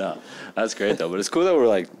 No, that's great, though. But it's cool that we're,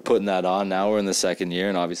 like, putting that on. Now we're in the second year,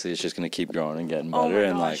 and obviously it's just going to keep growing and getting better.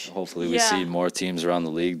 And, like, hopefully we see more teams around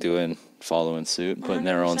the league following suit and putting 100%.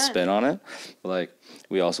 Their own spin on it. But, like,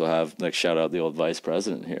 we also have, like, shout out the old vice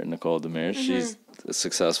president here, Nicole Demers. Mm-hmm. She's a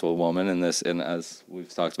successful woman in this, and as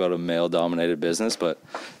we've talked about, a male-dominated business, but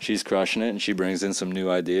she's crushing it, and she brings in some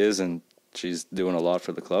new ideas, and she's doing a lot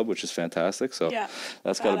for the club, which is fantastic. So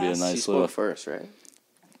that's got to be a nice little first, right?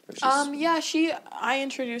 I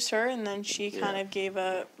introduced her, and then she kind of gave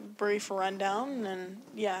a brief rundown, and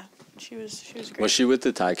she was great. Was she with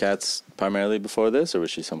the Ticats primarily before this, or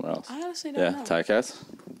was she somewhere else? I honestly don't know. Yeah, Ticats.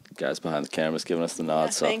 Guys behind the cameras giving us the nod.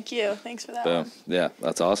 Yeah, thank you. Thanks for that. One. Yeah,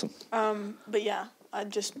 that's awesome. But yeah, I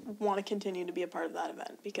just want to continue to be a part of that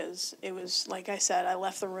event, because it was, like I said, I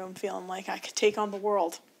left the room feeling like I could take on the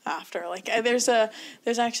world after. Like, there's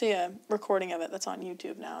actually a recording of it that's on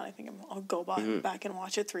YouTube now, and I think I'll go back and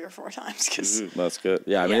watch it 3 or 4 times. Cause that's good.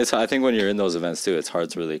 Yeah, I mean, I think when you're in those events too, it's hard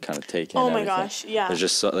to really kind of take in everything. Gosh, yeah. There's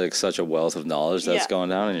just such a wealth of knowledge that's going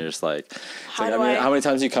down, and you're just like, how many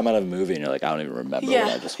times do you come out of a movie and you're like, I don't even remember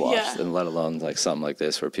what I just watched, and let alone like something like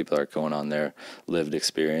this where people are going on their lived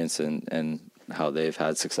experience and how they've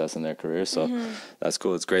had success in their careers. So that's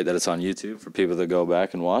cool. It's great that it's on YouTube for people to go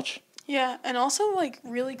back and watch. Yeah, and also, like,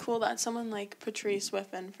 really cool that someone like Patrice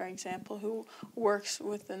Whiffen, for example, who works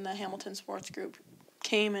within the Hamilton Sports Group,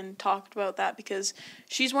 came and talked about that, because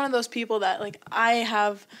she's one of those people that, like, I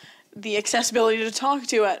have the accessibility to talk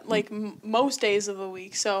to at, like, most days of the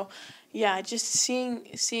week. So, yeah, just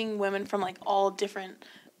seeing women from, like, all different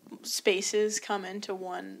spaces come into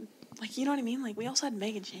one. Like, you know what I mean? Like, we also had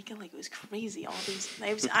Megan Jacob. Like, it was crazy. All these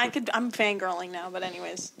names. I'm fangirling now, but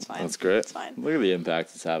anyways, it's fine. That's great. It's fine. Look at the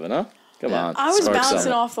impact it's having, huh? Come on. I was Spark bouncing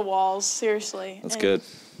something. off the walls, seriously. That's And good.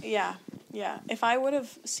 Yeah. If I would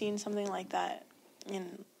have seen something like that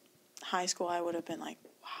in high school, I would have been like,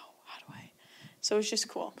 wow, how do I? So it's just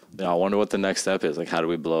cool. Yeah, I wonder what the next step is. Like, how do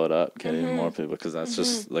we blow it up? Get even more people? Because that's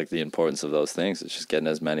just, like, the importance of those things. It's just getting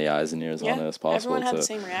as many eyes and ears on it as possible everyone had to the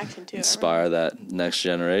same reaction, too. inspire that next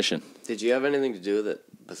generation. Did you have anything to do with it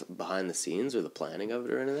behind the scenes or the planning of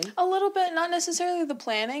it or anything? A little bit, not necessarily the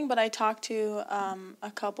planning, but I talked to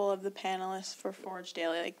a couple of the panelists for Forge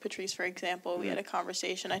Daily, like Patrice, for example. We had a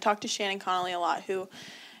conversation. I talked to Shannon Connolly a lot, who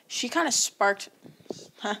she kind of sparked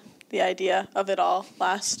the idea of it all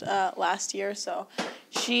last year. So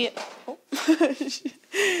she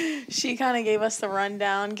kind of gave us the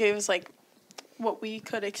rundown, gave us like what we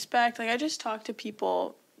could expect. Like, I just talked to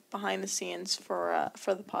people behind the scenes for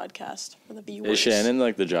the podcast, for the viewers. Is Shannon,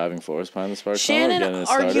 like, the driving force behind the Spark Shannon Summit, getting it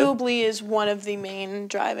started? arguably is one of the main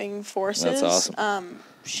driving forces. That's awesome.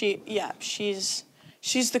 She's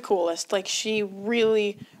the coolest. Like, she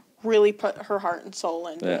really put her heart and soul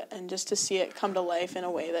into it, and just to see it come to life in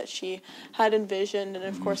a way that she had envisioned, and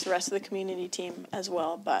of course the rest of the community team as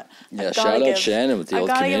well. But Yeah, shout out Shannon with the old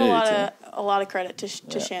community team. I gotta give a lot of credit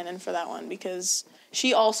to Shannon for that one, because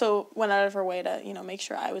she also went out of her way to, make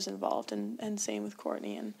sure I was involved, and same with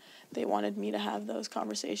Courtney, and they wanted me to have those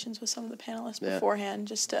conversations with some of the panelists beforehand,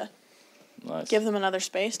 just to give them another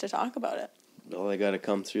space to talk about it. Well, they got to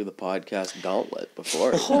come through the podcast gauntlet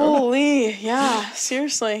before. Holy, yeah,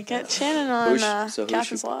 seriously. Get Shannon on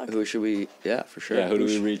Captain's Log. Who should we, for sure. Yeah, who do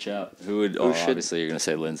we reach out? Who would, obviously you're going to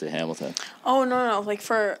say Lindsay Hamilton. Oh, no, like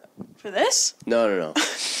for this? No.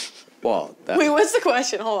 Well, wait, what's the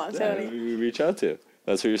question? Hold on. Yeah, who do we reach out to?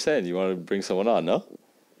 That's what you're saying. You want to bring someone on, no?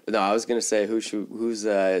 No, I was gonna say who's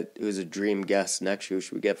a dream guest next year? Who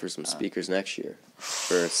should we get for some speakers next year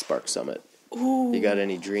for Spark Summit? Ooh. You got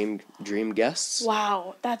any dream guests?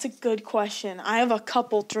 Wow, that's a good question. I have a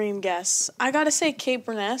couple dream guests. I gotta say Kate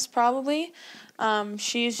Burness, probably.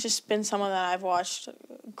 She's just been someone that I've watched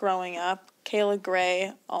growing up. Kayla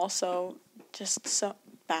Gray, also just so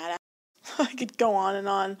badass. I could go on and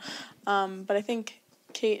on. But I think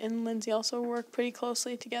Kate and Lindsay also work pretty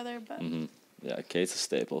closely together. But Yeah, Kate's a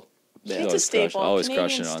staple. Kate's a staple. Always Canadian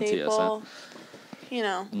crushing on staple.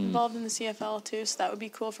 TSN. Involved in the CFL too, so that would be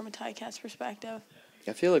cool from a Ticats perspective.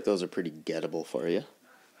 I feel like those are pretty gettable for you.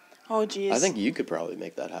 Oh, geez. I think you could probably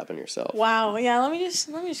make that happen yourself. Wow. Yeah. Let me just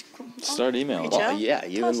Start emailing. reach Well, out. yeah,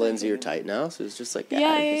 you Tell and us what Lindsay you are tight now, so it's just like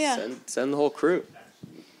Yeah. Send the whole crew.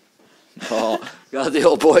 Oh, got the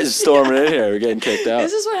old boys storming in here. We're getting kicked out.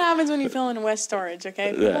 This is what happens when you fill in West Storage,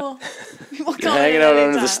 okay? People You're come hanging in out at under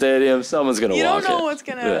any the time. stadium. Someone's gonna You walk don't know in. what's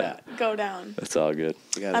gonna go down. It's all good.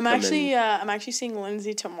 You gotta I'm come actually in. I'm actually seeing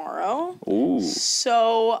Lindsay tomorrow. Ooh.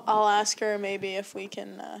 So I'll ask her maybe if we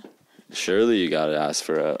can. Surely you gotta ask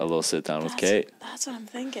for a little sit down with Kate. That's what I'm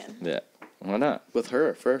thinking. Yeah. Why not? with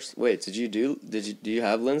her first. Wait, do you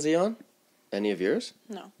have Lindsay on? Any of yours?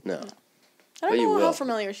 No. But I don't you know how will.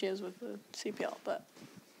 familiar she is with the CPL, but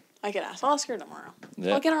I could ask. I'll ask her tomorrow.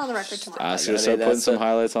 Yeah. I'll get her on the record tomorrow. Ask her to I start mean, putting that's some a-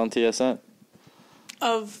 highlights on TSN.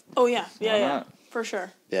 Yeah, not? for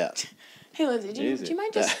sure. Yeah. Hey, Lindsay, do Easy. you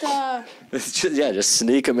mind just Just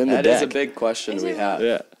sneak them in the That deck. is a big question Is we it have.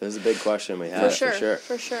 really? Yeah. There's a big question we have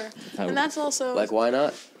for sure. And that's also Like, why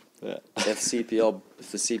not? Yeah. If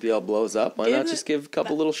the CPL blows up, why Give not it- just give a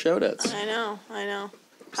couple little shout outs? I know.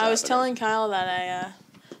 I was telling Kyle that I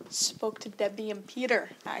spoke to Debbie and Peter,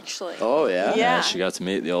 actually. Oh, yeah? Yeah. She got to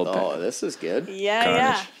meet the old Oh, this is good. Yeah.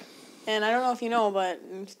 Carnage. And I don't know if you know, but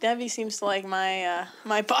Debbie seems to like my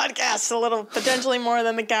my podcast a little potentially more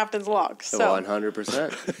than the Captain's Log. So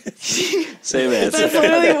 100%. Same answer. that's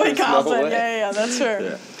literally what There's no Kyle said. way. Yeah, that's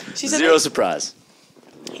her. She said Zero surprise.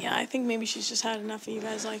 yeah, I think maybe she's just had enough of you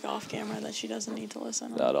guys like off camera that she doesn't need to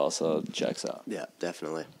listen. That also checks out. Yeah,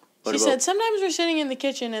 definitely. She said sometimes we're sitting in the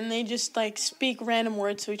kitchen and they just like speak random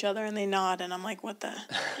words to each other and they nod and I'm like, what the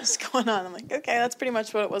is going on? I'm like, okay, that's pretty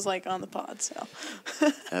much what it was like on the pod. So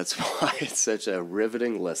That's why it's such a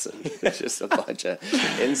riveting listen. It's just a bunch of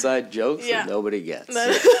inside jokes that nobody gets.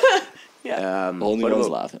 yeah. Only what one's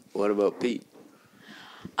about- laughing. What about Pete?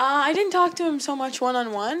 I didn't talk to him so much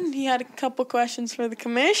one-on-one. He had a couple questions for the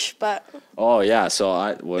commish, but... Oh, yeah. So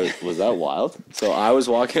was that wild? So I was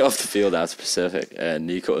walking off the field at Pacific, and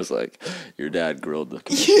Nico was like, your dad grilled the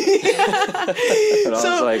commish. And I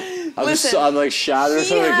was like, I'm like shattered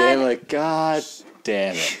from the game, like, God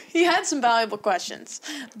damn it. He had some valuable questions,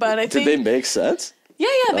 but I think... Did they make sense? Yeah,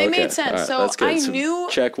 they made sense. Right, so that's good. I knew...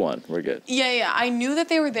 Check one. We're good. Yeah. I knew that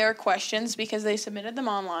they were their questions because they submitted them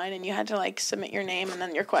online, and you had to, like, submit your name and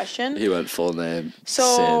then your question. He went full name.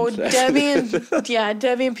 So Debbie and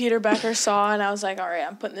Peter Bekker saw, and I was like, all right,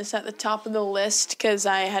 I'm putting this at the top of the list because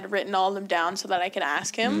I had written all of them down so that I could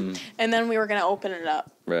ask him. And then we were going to open it up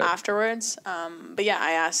afterwards. But, yeah,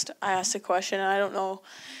 I asked a question, and I don't know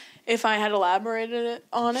if I had elaborated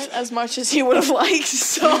on it as much as he would have liked,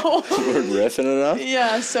 so... We're riffing enough?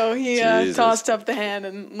 Yeah, so he tossed up the hand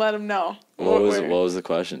and let him know. What was the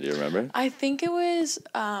question? Do you remember? I think it was...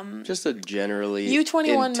 just a generally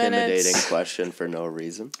U21 intimidating question for no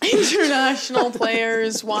reason. International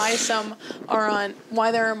players, why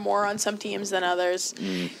there are more on some teams than others.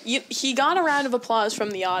 He got a round of applause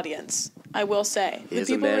from the audience, I will say.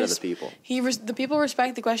 He's a man of the people. The people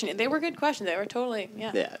respect the question. They were good questions. They were totally,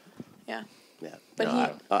 Yeah.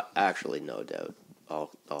 But actually, no doubt.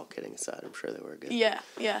 All kidding aside, I'm sure they were good. Yeah,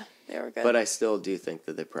 they were good. But I still do think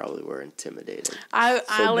that they probably were intimidating.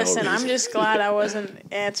 Listen, I'm just glad I wasn't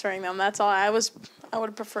answering them. That's all. I would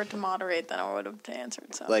have preferred to moderate than I would have to answer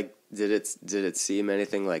it. So. Like, did it seem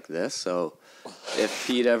anything like this? So, if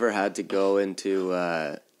Pete ever had to go into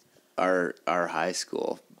our high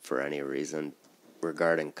school for any reason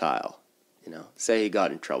regarding Kyle, say he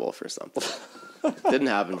got in trouble for something. Didn't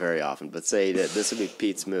happen very often, but say he did. This would be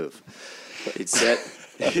Pete's move. He'd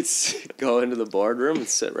go into the boardroom and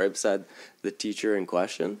sit right beside the teacher in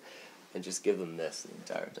question and just give them this the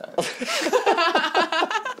entire time.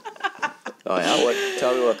 Oh, yeah?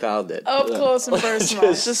 Tell me what Kyle did. Up close and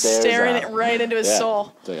personal. just staring it right into his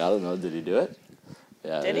soul. It's like, I don't know. Did he do it?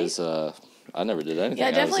 Yeah, did he? I never did anything. Yeah,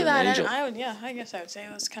 definitely that. Angel. I guess I would say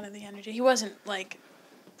it was kind of the energy. He wasn't, like,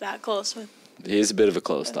 that close with... He's a bit of a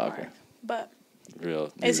close talker. But...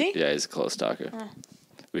 Is he? Yeah, he's a close talker. Oh.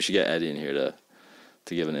 We should get Eddie in here to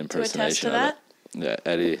give an impersonation to attest of it.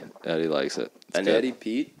 Yeah, Eddie likes it. An Eddie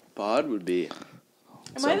Pete pod would be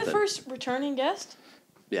Am I the first returning guest?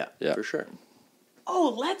 Yeah, for sure.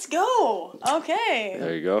 Oh, let's go. Okay.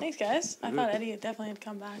 There you go. Thanks, guys. I thought Eddie definitely had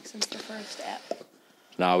come back since the first app.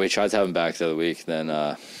 No, we tried to have him back the other week. Then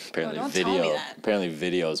apparently tell me that. Apparently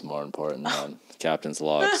video is more important than captain's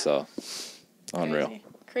log. So unreal.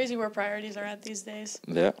 Crazy where priorities are at these days.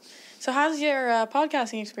 Yeah. So how's your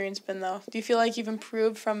podcasting experience been, though? Do you feel like you've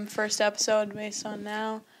improved from first episode based on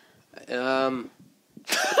now? I mean,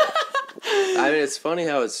 it's funny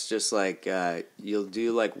how it's just like you'll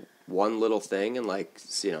do like one little thing and like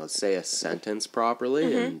say a sentence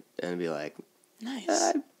properly and be like,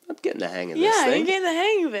 nice. I'm getting the hang of this thing. Yeah, you're getting the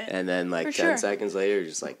hang of it. And then like 10 seconds later, you're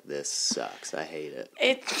just like, this sucks. I hate it.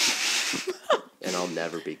 And I'll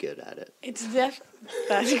never be good at it.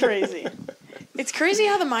 That's crazy. It's crazy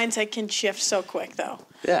how the mindset can shift so quick, though.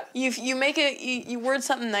 Yeah. You make it, you word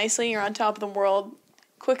something nicely, you're on top of the world,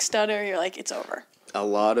 quick stutter, you're like, it's over. A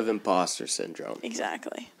lot of imposter syndrome.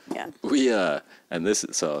 Exactly. Yeah. We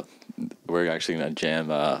so we're actually gonna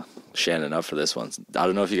jam Shannon up for this one. I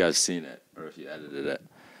don't know if you guys seen it or if you edited it.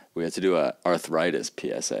 We had to do a arthritis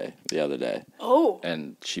PSA the other day. Oh.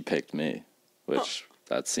 And she picked me, which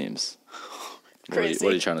that seems crazy.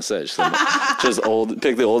 What are you trying to say?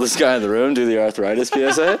 Pick the oldest guy in the room, do the arthritis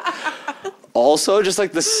PSA. Also, just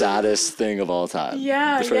like the saddest thing of all time.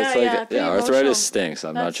 Yeah, arthritis stinks.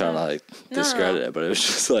 I'm not trying to like discredit it, but it was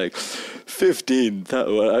just like 15. I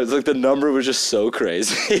was like, the number was just so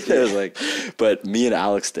crazy. It was like, but me and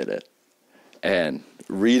Alex did it, and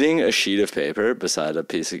reading a sheet of paper beside a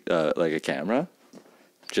piece of like a camera,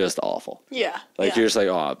 just awful. Yeah. Like you're just like,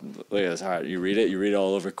 oh, look at this. All right, you read it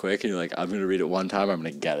all over quick, and you're like, I'm gonna read it one time, I'm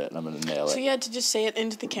gonna get it, and I'm gonna nail it. So you had to just say it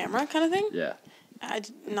into the camera, kind of thing. Yeah.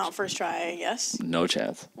 Not first try, I guess. No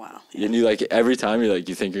chance. Wow. Yeah. And you like every time you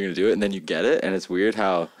think you're gonna do it, and then you get it, and it's weird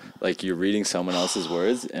how like you're reading someone else's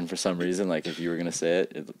words, and for some reason, like if you were gonna say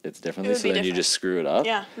it's differently, so then you just screw it up.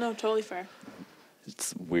 Yeah. No, totally fair.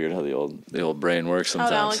 It's weird how the old brain works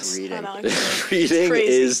sometimes. Reading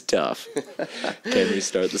is tough. Can we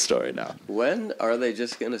start the story now? When are they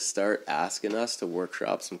just going to start asking us to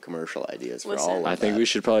workshop some commercial ideas for all of that? I think we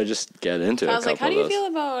should probably just get into it. I was like, how do you feel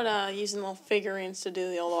about using little figurines to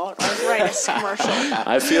do the old arthritis commercial?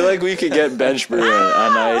 I feel like we could get bench brewing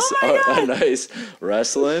a nice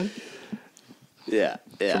wrestling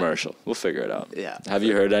commercial. We'll figure it out. Yeah. Have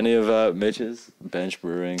you heard any of Mitch's bench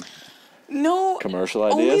brewing? No. Commercial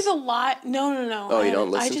Only ideas? the lot. No. Oh, you don't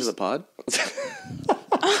listen to the pod?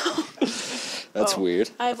 That's weird.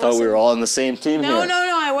 I I've thought we listened- were all on the same team No. here.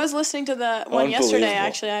 I was listening to the one yesterday. Unbelievable.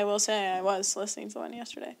 Actually, I will say I was listening to the one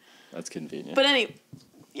yesterday. That's convenient. But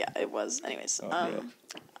yeah, it was. Anyways, yeah.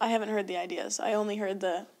 I haven't heard the ideas. I only heard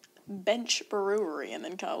the bench brewery, and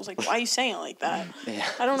then I was like, "Why are you saying it like that?" Yeah.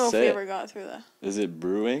 I don't know if Say we it. ever got through the Is it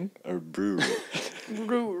brewing or brewery?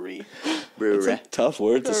 brewery. Brewery. Tough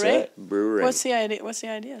word to say. Brewery. What's the idea? What's the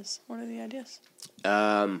ideas? What are the ideas?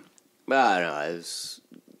 Well, I don't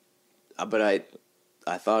know. But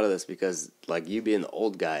I thought of this because, like, you being the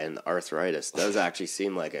old guy and the arthritis does actually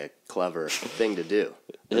seem like a clever thing to do.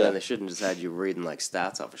 And Yeah. then they shouldn't just had you reading, like,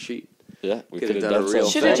 stats off a sheet. Yeah, we Could've could have done done a real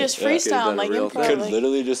something. Should have thing. just Yeah. Could've freestyled done a like real improv. Could like-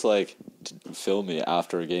 literally just like film me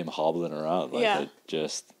after a game hobbling around, like Yeah.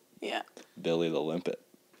 just Yeah. Billy the Limpet.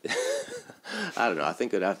 I don't know. I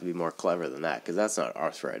think it'd have to be more clever than that because that's not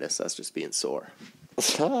arthritis. That's just being sore.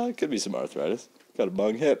 Could be some arthritis. Got a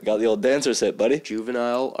bung hip. Got the old dancer's hip, buddy.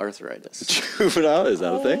 Juvenile arthritis. Juvenile, is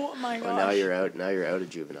that a thing? Oh my Oh, gosh. now you're out. Now you're out of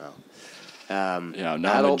juvenile. Yeah, now I'm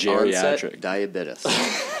a Adult onset geriatric. diabetes.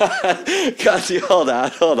 Got the old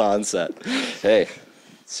adult onset. Hey,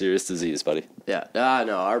 serious disease, buddy. Yeah.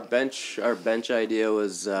 No. Our bench idea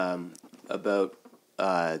was about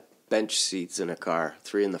bench seats in a car,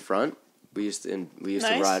 3 in the front. We used to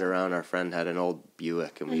Nice. ride around. Our friend had an old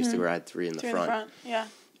Buick, and we used to ride 3 in the Three in front. the front. Yeah.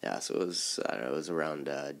 Yeah, so it was it was around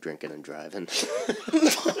drinking and driving.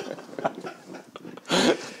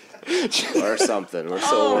 Or something. We're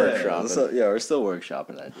still workshopping. We're still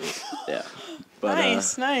workshopping ideas. Yeah. But,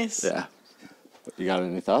 Nice. Yeah. You got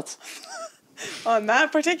any thoughts? On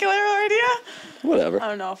that particular idea, Whatever. I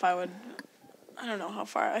don't know if I would. I don't know how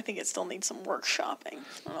far. I think it still needs some workshopping.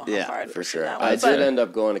 I don't know how far Yeah, I'd for pursue sure. that one, I but- did end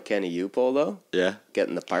up going to Kenny Upol though, Yeah.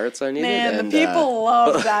 getting the parts I needed. Man, and, the people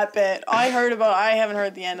love that bit. I haven't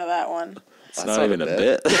heard the end of that one. It's not even a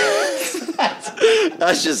bit.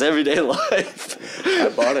 That's just everyday life. I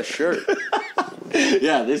bought a shirt.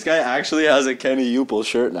 Yeah, this guy actually has a Kenny Upol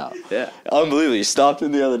shirt now. Yeah. Unbelievable. He stopped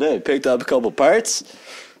in the other day, picked up a couple parts,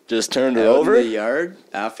 just turned her Out over. in the yard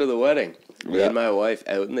after the wedding. Me Yeah. and my wife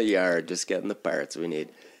out in the yard just getting the parts we need.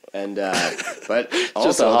 And but also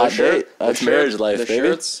Just a hot the shirt, date. That's the shirt- marriage life, the baby.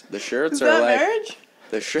 The shirts Is are that like marriage?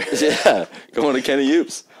 the shirts. Yeah, going to Kenny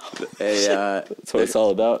Upes. That's what it's all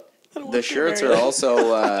about. The shirts are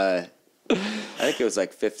also I think it was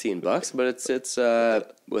like $15, but it's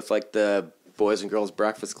with like the Boys and Girls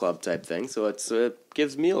Breakfast Club type thing. So it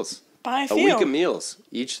gives meals. Buy a A few. week of meals.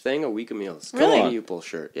 Each thing a week of meals. Really? Kenny Upol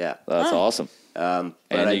shirt, yeah. That's awesome. But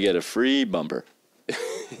And you get a free bumper.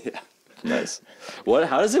 yeah. Nice.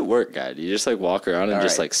 How does it work, guy? Do you just like walk around and All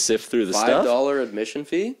just right. like sift through the stuff? $5 admission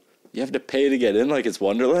fee? You have to pay to get in like it's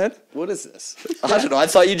Wonderland? What is this? I don't know. I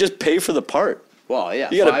thought you just pay for the part. Well, yeah,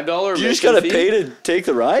 You gotta, $5 You just admission got to fee? pay to take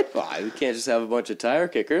the ride? Well, we can't just have a bunch of tire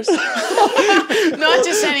kickers. Not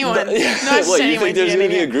just anyone. Not just What, you anyone. think there's can going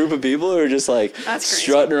to get be a in. group of people who are just like That's crazy.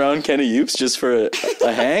 strutting around Kenny Upes just for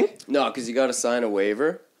a hang? No, because you got to sign a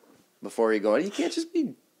waiver before you go in. You can't just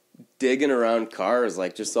be digging around cars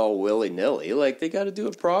like just all willy nilly. Like they got to do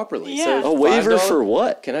it properly. Yeah. So A waiver $5 for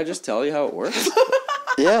what? Can I just tell you how it works?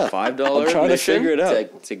 Yeah. $5 I'm trying to admission figure it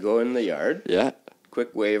out. to go in the yard. Yeah.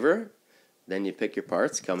 Quick waiver. Then you pick your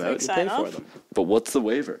parts, come out, and sign pay for off? them. But what's the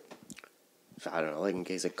waiver? I don't know, like in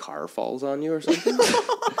case a car falls on you or something.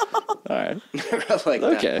 All right. like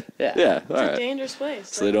Okay. that. Yeah. All It's a right. dangerous place.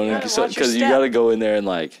 So they don't have to, because you got to go in there and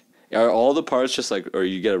like, are all the parts just like, or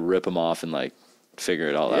you got to rip them off and like figure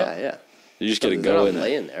it all Yeah, out? yeah. You just got to They're go not in there.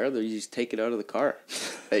 laying there. You just take it out of the car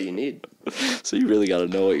that you need. So you really got to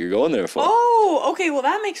know what you're going there for. Oh, okay. Well,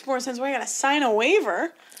 that makes more sense. Why you gotta sign a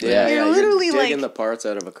waiver? Yeah, You're yeah. literally You're digging like- the parts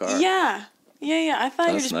out of a car. Yeah. I thought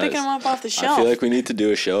you were That's just nice. picking them up off the shelf. I feel like we need to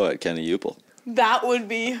do a show at Kenny Upol. That would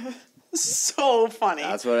be so funny.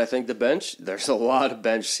 That's what I think. The bench. There's a lot of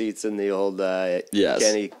bench seats in the old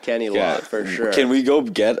Yes. Kenny Yeah. lot for sure. Can we go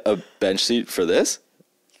get a bench seat for this?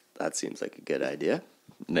 That seems like a good idea.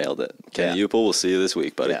 Nailed it. Kenny Yeah. Upol, we'll see you this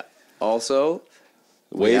week, buddy. Yeah. Also,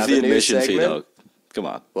 we Waive have the a new admission fee, segment. though. Come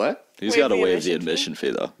on. What? He's Waive got to the waive the admission admission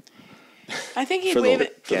fee, though. I think he'd For the- waive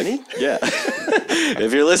it. Kenny? Yeah.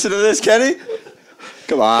 If you're listening to this, Kenny,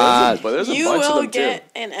 come on. But there's a You bunch of will them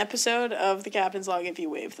get too. an episode of the Captain's Log if you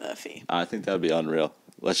waive the fee. I think that would be unreal.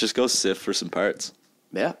 Let's just go sift for some parts.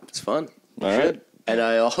 Yeah, it's fun. You All should. right. And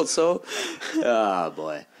I also, oh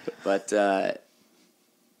boy, but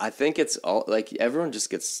I think it's all like everyone just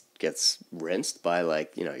gets rinsed by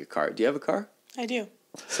like your car. Do you have a car? I do.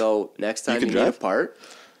 So next time can you need a drive? part,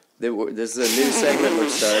 this is a new segment we're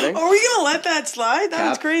starting. Are we gonna let that slide?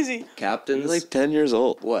 That's Cap- crazy. Captains, You're like 10 years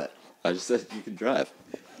old. what? I just said you can drive.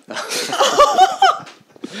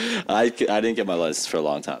 I didn't get my license for a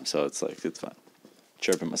long time, so it's like, it's fine.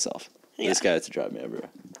 Chirping myself. Yeah. This guy had to drive me everywhere.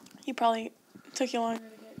 He probably took you longer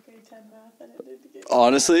to get grade 10 math than it did to get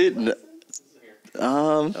Honestly,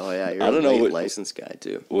 Oh yeah, you're I don't a know late what license guy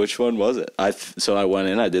too. which one was it. So I went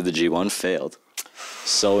in, I did the G1, failed.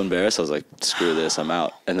 So embarrassed, I was like, screw this, I'm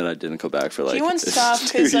out. And then I didn't go back for like G1's tough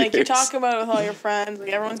because 2 like you years. talk about it with all your friends, like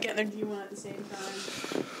everyone's getting their G1 at the same time.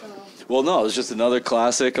 So. Well, no, it was just another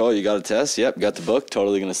classic. Oh, you got a test? Yep, got the book.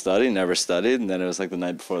 Totally going to study. Never studied. And then it was like the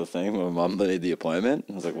night before the thing when my mom made the appointment.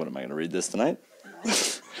 I was like, what, am I going to read this tonight?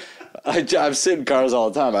 I'm sitting in cars all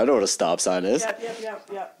the time. I know what a stop sign is.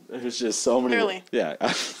 Yep. There's just so many. Clearly. Yeah,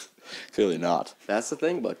 clearly not. That's the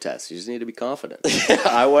thing about tests. You just need to be confident.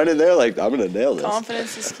 I went in there like, I'm going to nail this.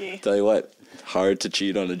 Confidence is key. Tell you what, hard to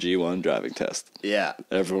cheat on a G1 driving test. Yeah.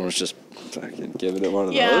 Everyone was just fucking giving it one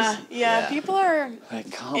of Yeah, those. yeah. People are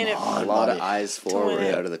Like, come in it on, A lot buddy. of eyes to win forward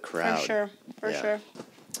it. out of the crowd. For Yeah. sure.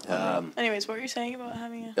 Anyways, what were you saying about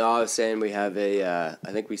having a... No, I was saying we have I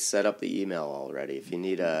think we set up the email already. If you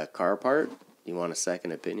need a car part, you want a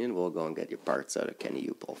second opinion, we'll go and get your parts out of Kenny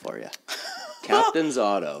Upel for you. Captain's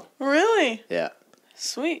Auto. Really? Yeah.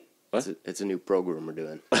 Sweet. It's a new program we're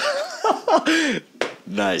doing.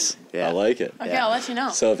 Nice. Yeah. I like it. Okay, Yeah. I'll let you know.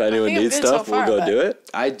 So if I anyone think I'm needs good so stuff, far, we'll go but- do it.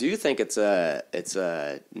 I do think it's a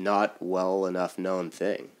not well enough known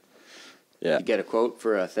thing. Yeah. You get a quote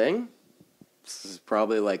for a thing, this is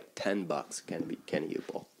probably like $10 Kenny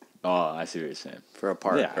Upel Oh, I see what you're saying. for a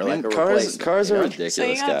part Yeah, or I like mean, a cars replacement. are you know? ridiculous. So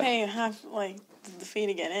you gotta guy. pay half, like, the fee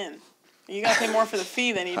to get in. You gotta pay more for the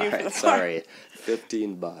fee than you do All for the right, part. sorry,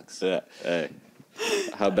 $15. Yeah. Hey.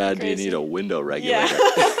 How bad do you crazy. need a window regulator?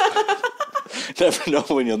 Yeah. Never know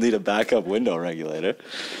when you'll need a backup window regulator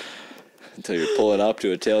until you're pulling up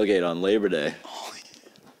to a tailgate on Labor Day,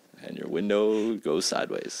 and your window goes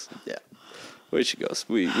sideways. Yeah, Which goes.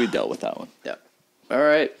 We dealt with that one. yeah. All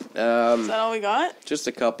right. Is that all we got? Just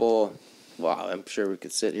a couple. Wow, I'm sure we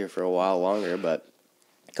could sit here for a while longer, but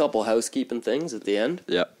a couple housekeeping things at the end.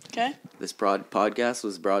 Yep. Okay. This podcast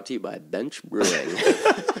was brought to you by Bench Brewing.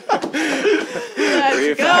 Let's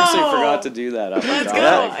We go. actually forgot to do that. Let's go.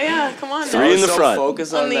 Yeah, come on. Three I in was the so front.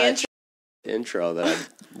 focused On on the that intro that I I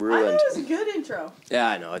thought ruined. it was a good intro. Yeah,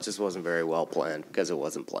 I know. It just wasn't very well planned because it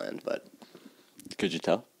wasn't planned. But Could you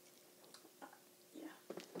tell? Yeah.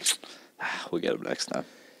 We'll get him next time.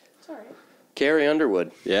 It's all right. Carrie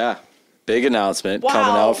Underwood Yeah. Big announcement Wow.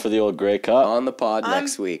 coming out for the old Grey Cup. on the pod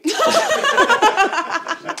next week.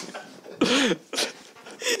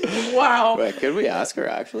 Wow. Wait, could we ask her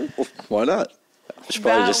actually? Why not? She'll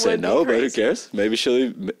probably That just say would be no, but who crazy. cares? Maybe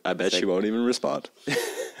I bet she won't even respond. I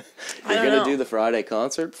You're don't gonna know. do the Friday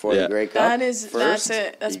concert before Yeah. the Grey Cup. That's first.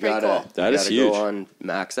 it. That's You pretty gotta, cool. That you is gotta huge. Go on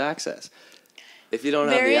max access. If you don't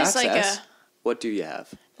have There the is, like, access, a- what do you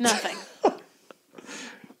have? Nothing.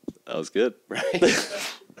 That was good. Right?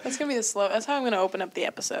 That's gonna be the slow. That's how I'm gonna open up the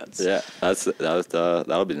episodes. Yeah,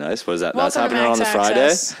 that'll be nice. What is that? That's Welcome to happening on the Max Friday.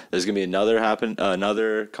 Access. There's gonna be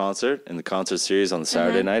another concert in the concert series on the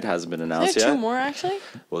Saturday night. Hasn't been Is announced there yet. two more actually?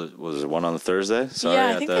 Was there one on the Thursday? Sorry, Yeah,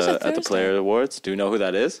 I at think there's a the Thursday. Player Awards. Do you know who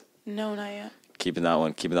that is? No, not yet. Keeping that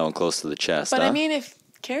one close to the chest. But huh? I mean, if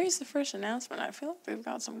Carrie's the first announcement, I feel like they've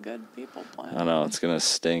got some good people playing. I know it's gonna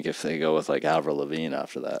stink if they go with like Avril Lavigne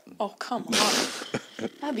after that. Oh, come on.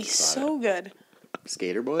 That'd be so good.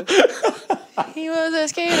 Skater boy, He was a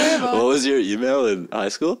skater boy. What was your email in high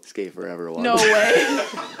school? skate forever. One. No way.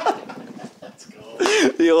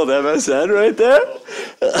 The old MSN right there.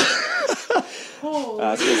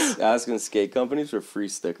 Asking skate companies for free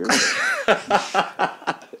stickers.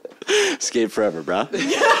 Skate forever, bro.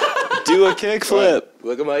 Do a kickflip.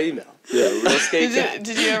 Look at my email. Yeah, real skate.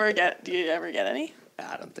 Did you ever get any?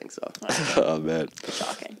 I don't think so. Oh man.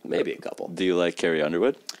 Shocking. Maybe a couple. Do you like Carrie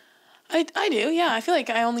Underwood? I do, yeah. I feel like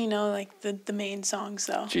I only know like the main songs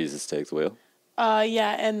though. Jesus Takes the Wheel.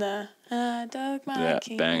 Yeah, and the Doug my Yeah,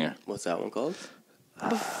 king. banger. What's that one called?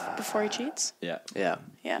 Before he cheats. Yeah. Yeah.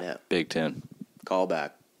 Yeah. Big 10.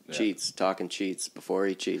 Callback. Yeah. Cheats. Talking cheats before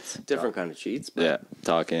he cheats. Different kind of cheats. But Yeah.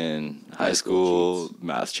 Talking high High school school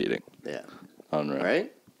math cheating. Yeah. Unreal.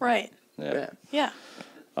 Right? Right. Yeah. Yeah. Yeah.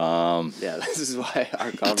 Yeah, this is why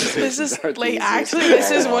our conversations This is are the like easiest actually to this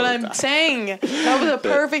follow is all what the I'm time. saying. That was a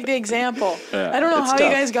perfect example. Yeah, I don't know it's how tough.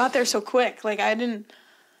 you guys got there so quick. Like I didn't.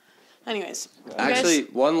 Anyways. you guys- Actually,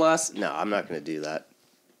 one last... No, I'm not going to do that.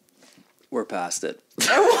 We're past it. you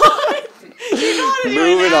gotta do it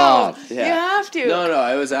Moving now. on. You have to.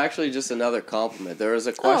 No, it was actually just another compliment. There was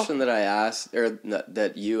a question that I asked, or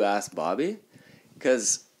that you asked Bobby,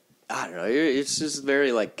 because, I don't know, it's just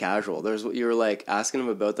very, like, casual. You were, like, asking him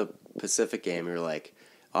about the Pacific game. You were like,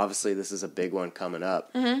 obviously this is a big one coming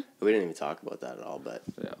up. We didn't even talk about that at all, but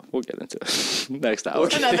Yeah, we'll get into it next hour.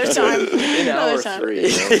 Another time. in hour Another time. 3,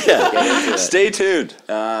 get into it. Stay tuned.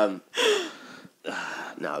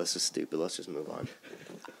 No, this is stupid. Let's just move on.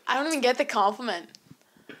 I don't even get the compliment.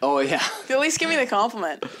 Oh yeah. At least give me the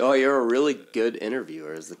compliment. Oh, you're a really good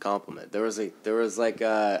interviewer. Is the compliment? There was like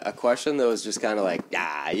a question that was just kind of like,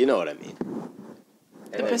 you know what I mean.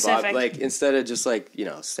 And Pacific. Like instead of just like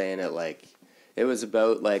saying it like, it was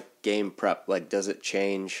about like game prep. Like, does it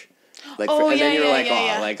change? Like, and then you're like,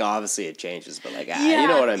 like obviously it changes, but like, you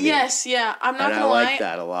know what I mean. Yes, yeah. I'm not and gonna I lie. like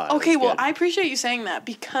that a lot. Okay, It's well, good. I appreciate you saying that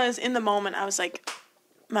because in the moment I was like,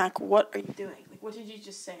 Mac, what are you doing? Like, what did you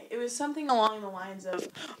just say? It was something along the lines of,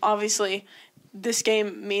 obviously, this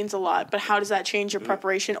game means a lot, but how does that change your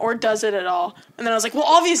preparation, or does it at all? And then I was like, well,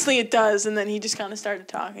 obviously it does. And then he just kind of started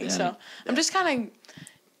talking. So I'm just kind of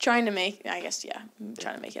trying to make, I'm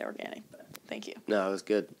trying to make it organic. But thank you. No, it was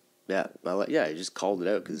good. Yeah, you just called it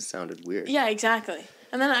out because it sounded weird. Yeah, exactly.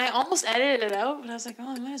 And then I almost edited it out, but I was like,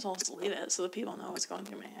 oh, I might as well just leave it so that people know what's going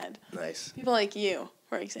through my head. Nice. People like you,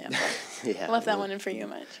 for example. Yeah. I left that one in for you,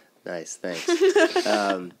 Mitch. Nice, thanks.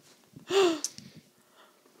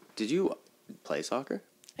 Did you play soccer?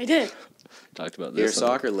 I did. Talked about Your this.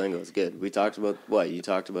 soccer lingo is good. We talked about what? You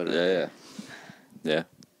talked about it. Yeah.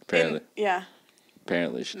 Apparently. Yeah.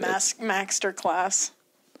 Apparently she did. Maxter class.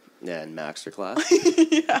 Yeah, in Maxter class.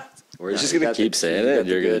 Yeah. We're just you going got to keep the- saying you it, got and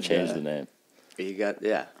the you're going good, to change the name. You got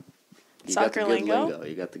You Soccer got the good lingo?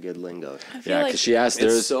 You got the good lingo. I feel Yeah, like because she asked,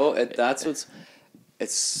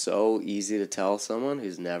 It's so easy to tell someone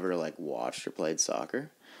who's never like watched or played soccer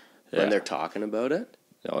Yeah. when they're talking about it.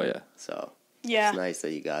 Oh, yeah. So yeah. it's nice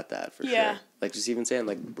that you got that for Yeah. sure. Like just even saying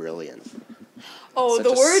like brilliant. Oh, Such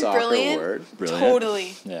the a word soccer brilliant. word. Brilliant.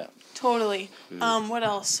 Totally. Yeah. Totally. What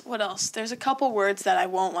else? There's a couple words that I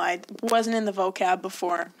won't lie wasn't in the vocab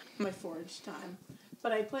before my Forge time.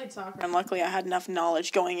 But I played soccer, and luckily I had enough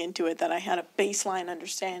knowledge going into it that I had a baseline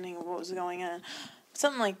understanding of what was going on.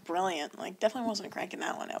 Something like brilliant, like definitely wasn't cranking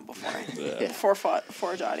that one out before. Before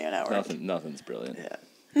Forge Audio Network. Nothing's brilliant.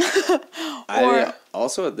 Yeah.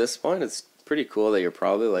 Also at this point, it's pretty cool that you're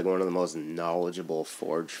probably like one of the most knowledgeable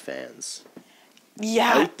Forge fans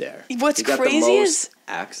Yeah. out there. What's you got crazy the most is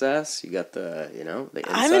access. You got the the inside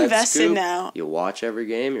I'm invested scoop. now. You watch every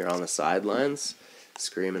game. You're on the sidelines,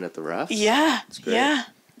 screaming at the refs. yeah, great. yeah,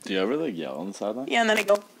 Do you ever like yell on the sideline? yeah, and then I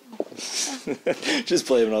go, Just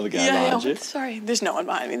blaming all the guys behind you. sorry, there's no one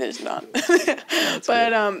behind me. There's not. But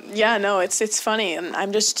no, it's funny, and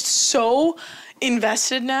I'm just so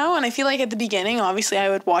invested now. And I feel like at the beginning, obviously, I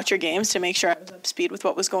would watch your games to make sure I was up to speed with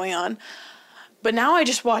what was going on. But now I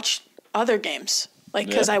just watch other games, like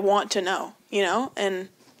because I want to know, and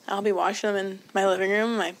I'll be watching them in my living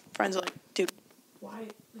room. My friends are like, "Dude, why?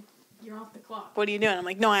 Like, you're off the clock. What are you doing?" I'm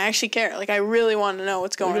like, "No, I actually care. Like, I really want to know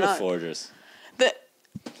what's going Look at on." the Forgers.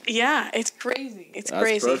 Yeah, it's crazy. It's That's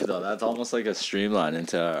crazy. perfect, though. That's almost like a streamline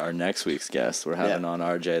into our next week's guest. We're having on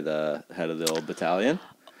RJ, the head of the old battalion.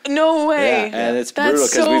 No way. Yeah, and it's That's brutal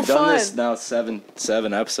because so we've done fun. this now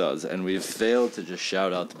seven episodes, and we've failed to just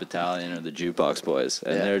shout out the battalion or the Jukebox Boys,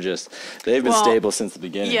 and they've been stable since the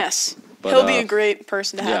beginning. Yes. But, He'll be a great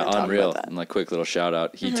person to have Yeah, and talk unreal. about that. And like quick little shout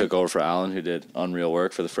out, he took over for Alan, who did unreal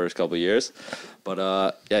work for the first couple of years.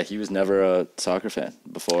 But he was never a soccer fan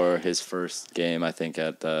before his first game. I think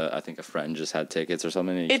a friend just had tickets or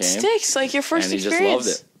something. And he It came, sticks, like your first and he experience.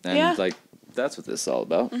 just loved it. And like that's what this is all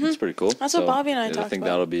about. It's pretty cool. That's what Bobby and I I talked think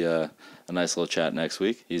about. that'll be a nice little chat next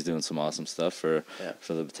week. He's doing some awesome stuff for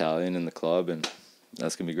the battalion and the club, and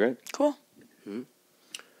that's gonna be great. Cool.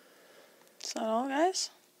 Is that all,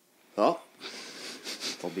 guys? Well,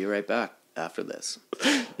 we'll be right back after this.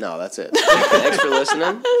 No, that's it. Thanks for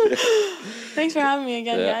listening. Thanks for having me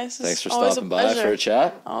again, guys. Thanks for It's always stopping a by pleasure. for a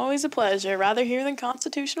chat. Always a pleasure. Rather here than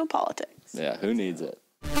constitutional politics. Yeah, who needs it?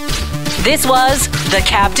 This was The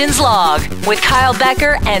Captain's Log with Kyle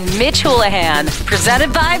Bekker and Mitch Houlihan,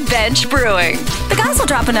 presented by Bench Brewing. The guys will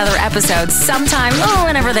drop another episode sometime,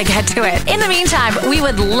 whenever they get to it. In the meantime, we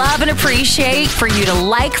would love and appreciate for you to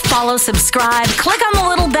like, follow, subscribe, click on the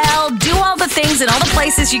little bell, do all the things in all the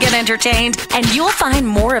places you get entertained, and you'll find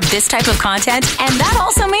more of this type of content. And that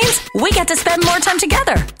also means we get to spend more time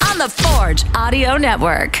together on the Forge Audio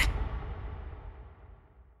Network.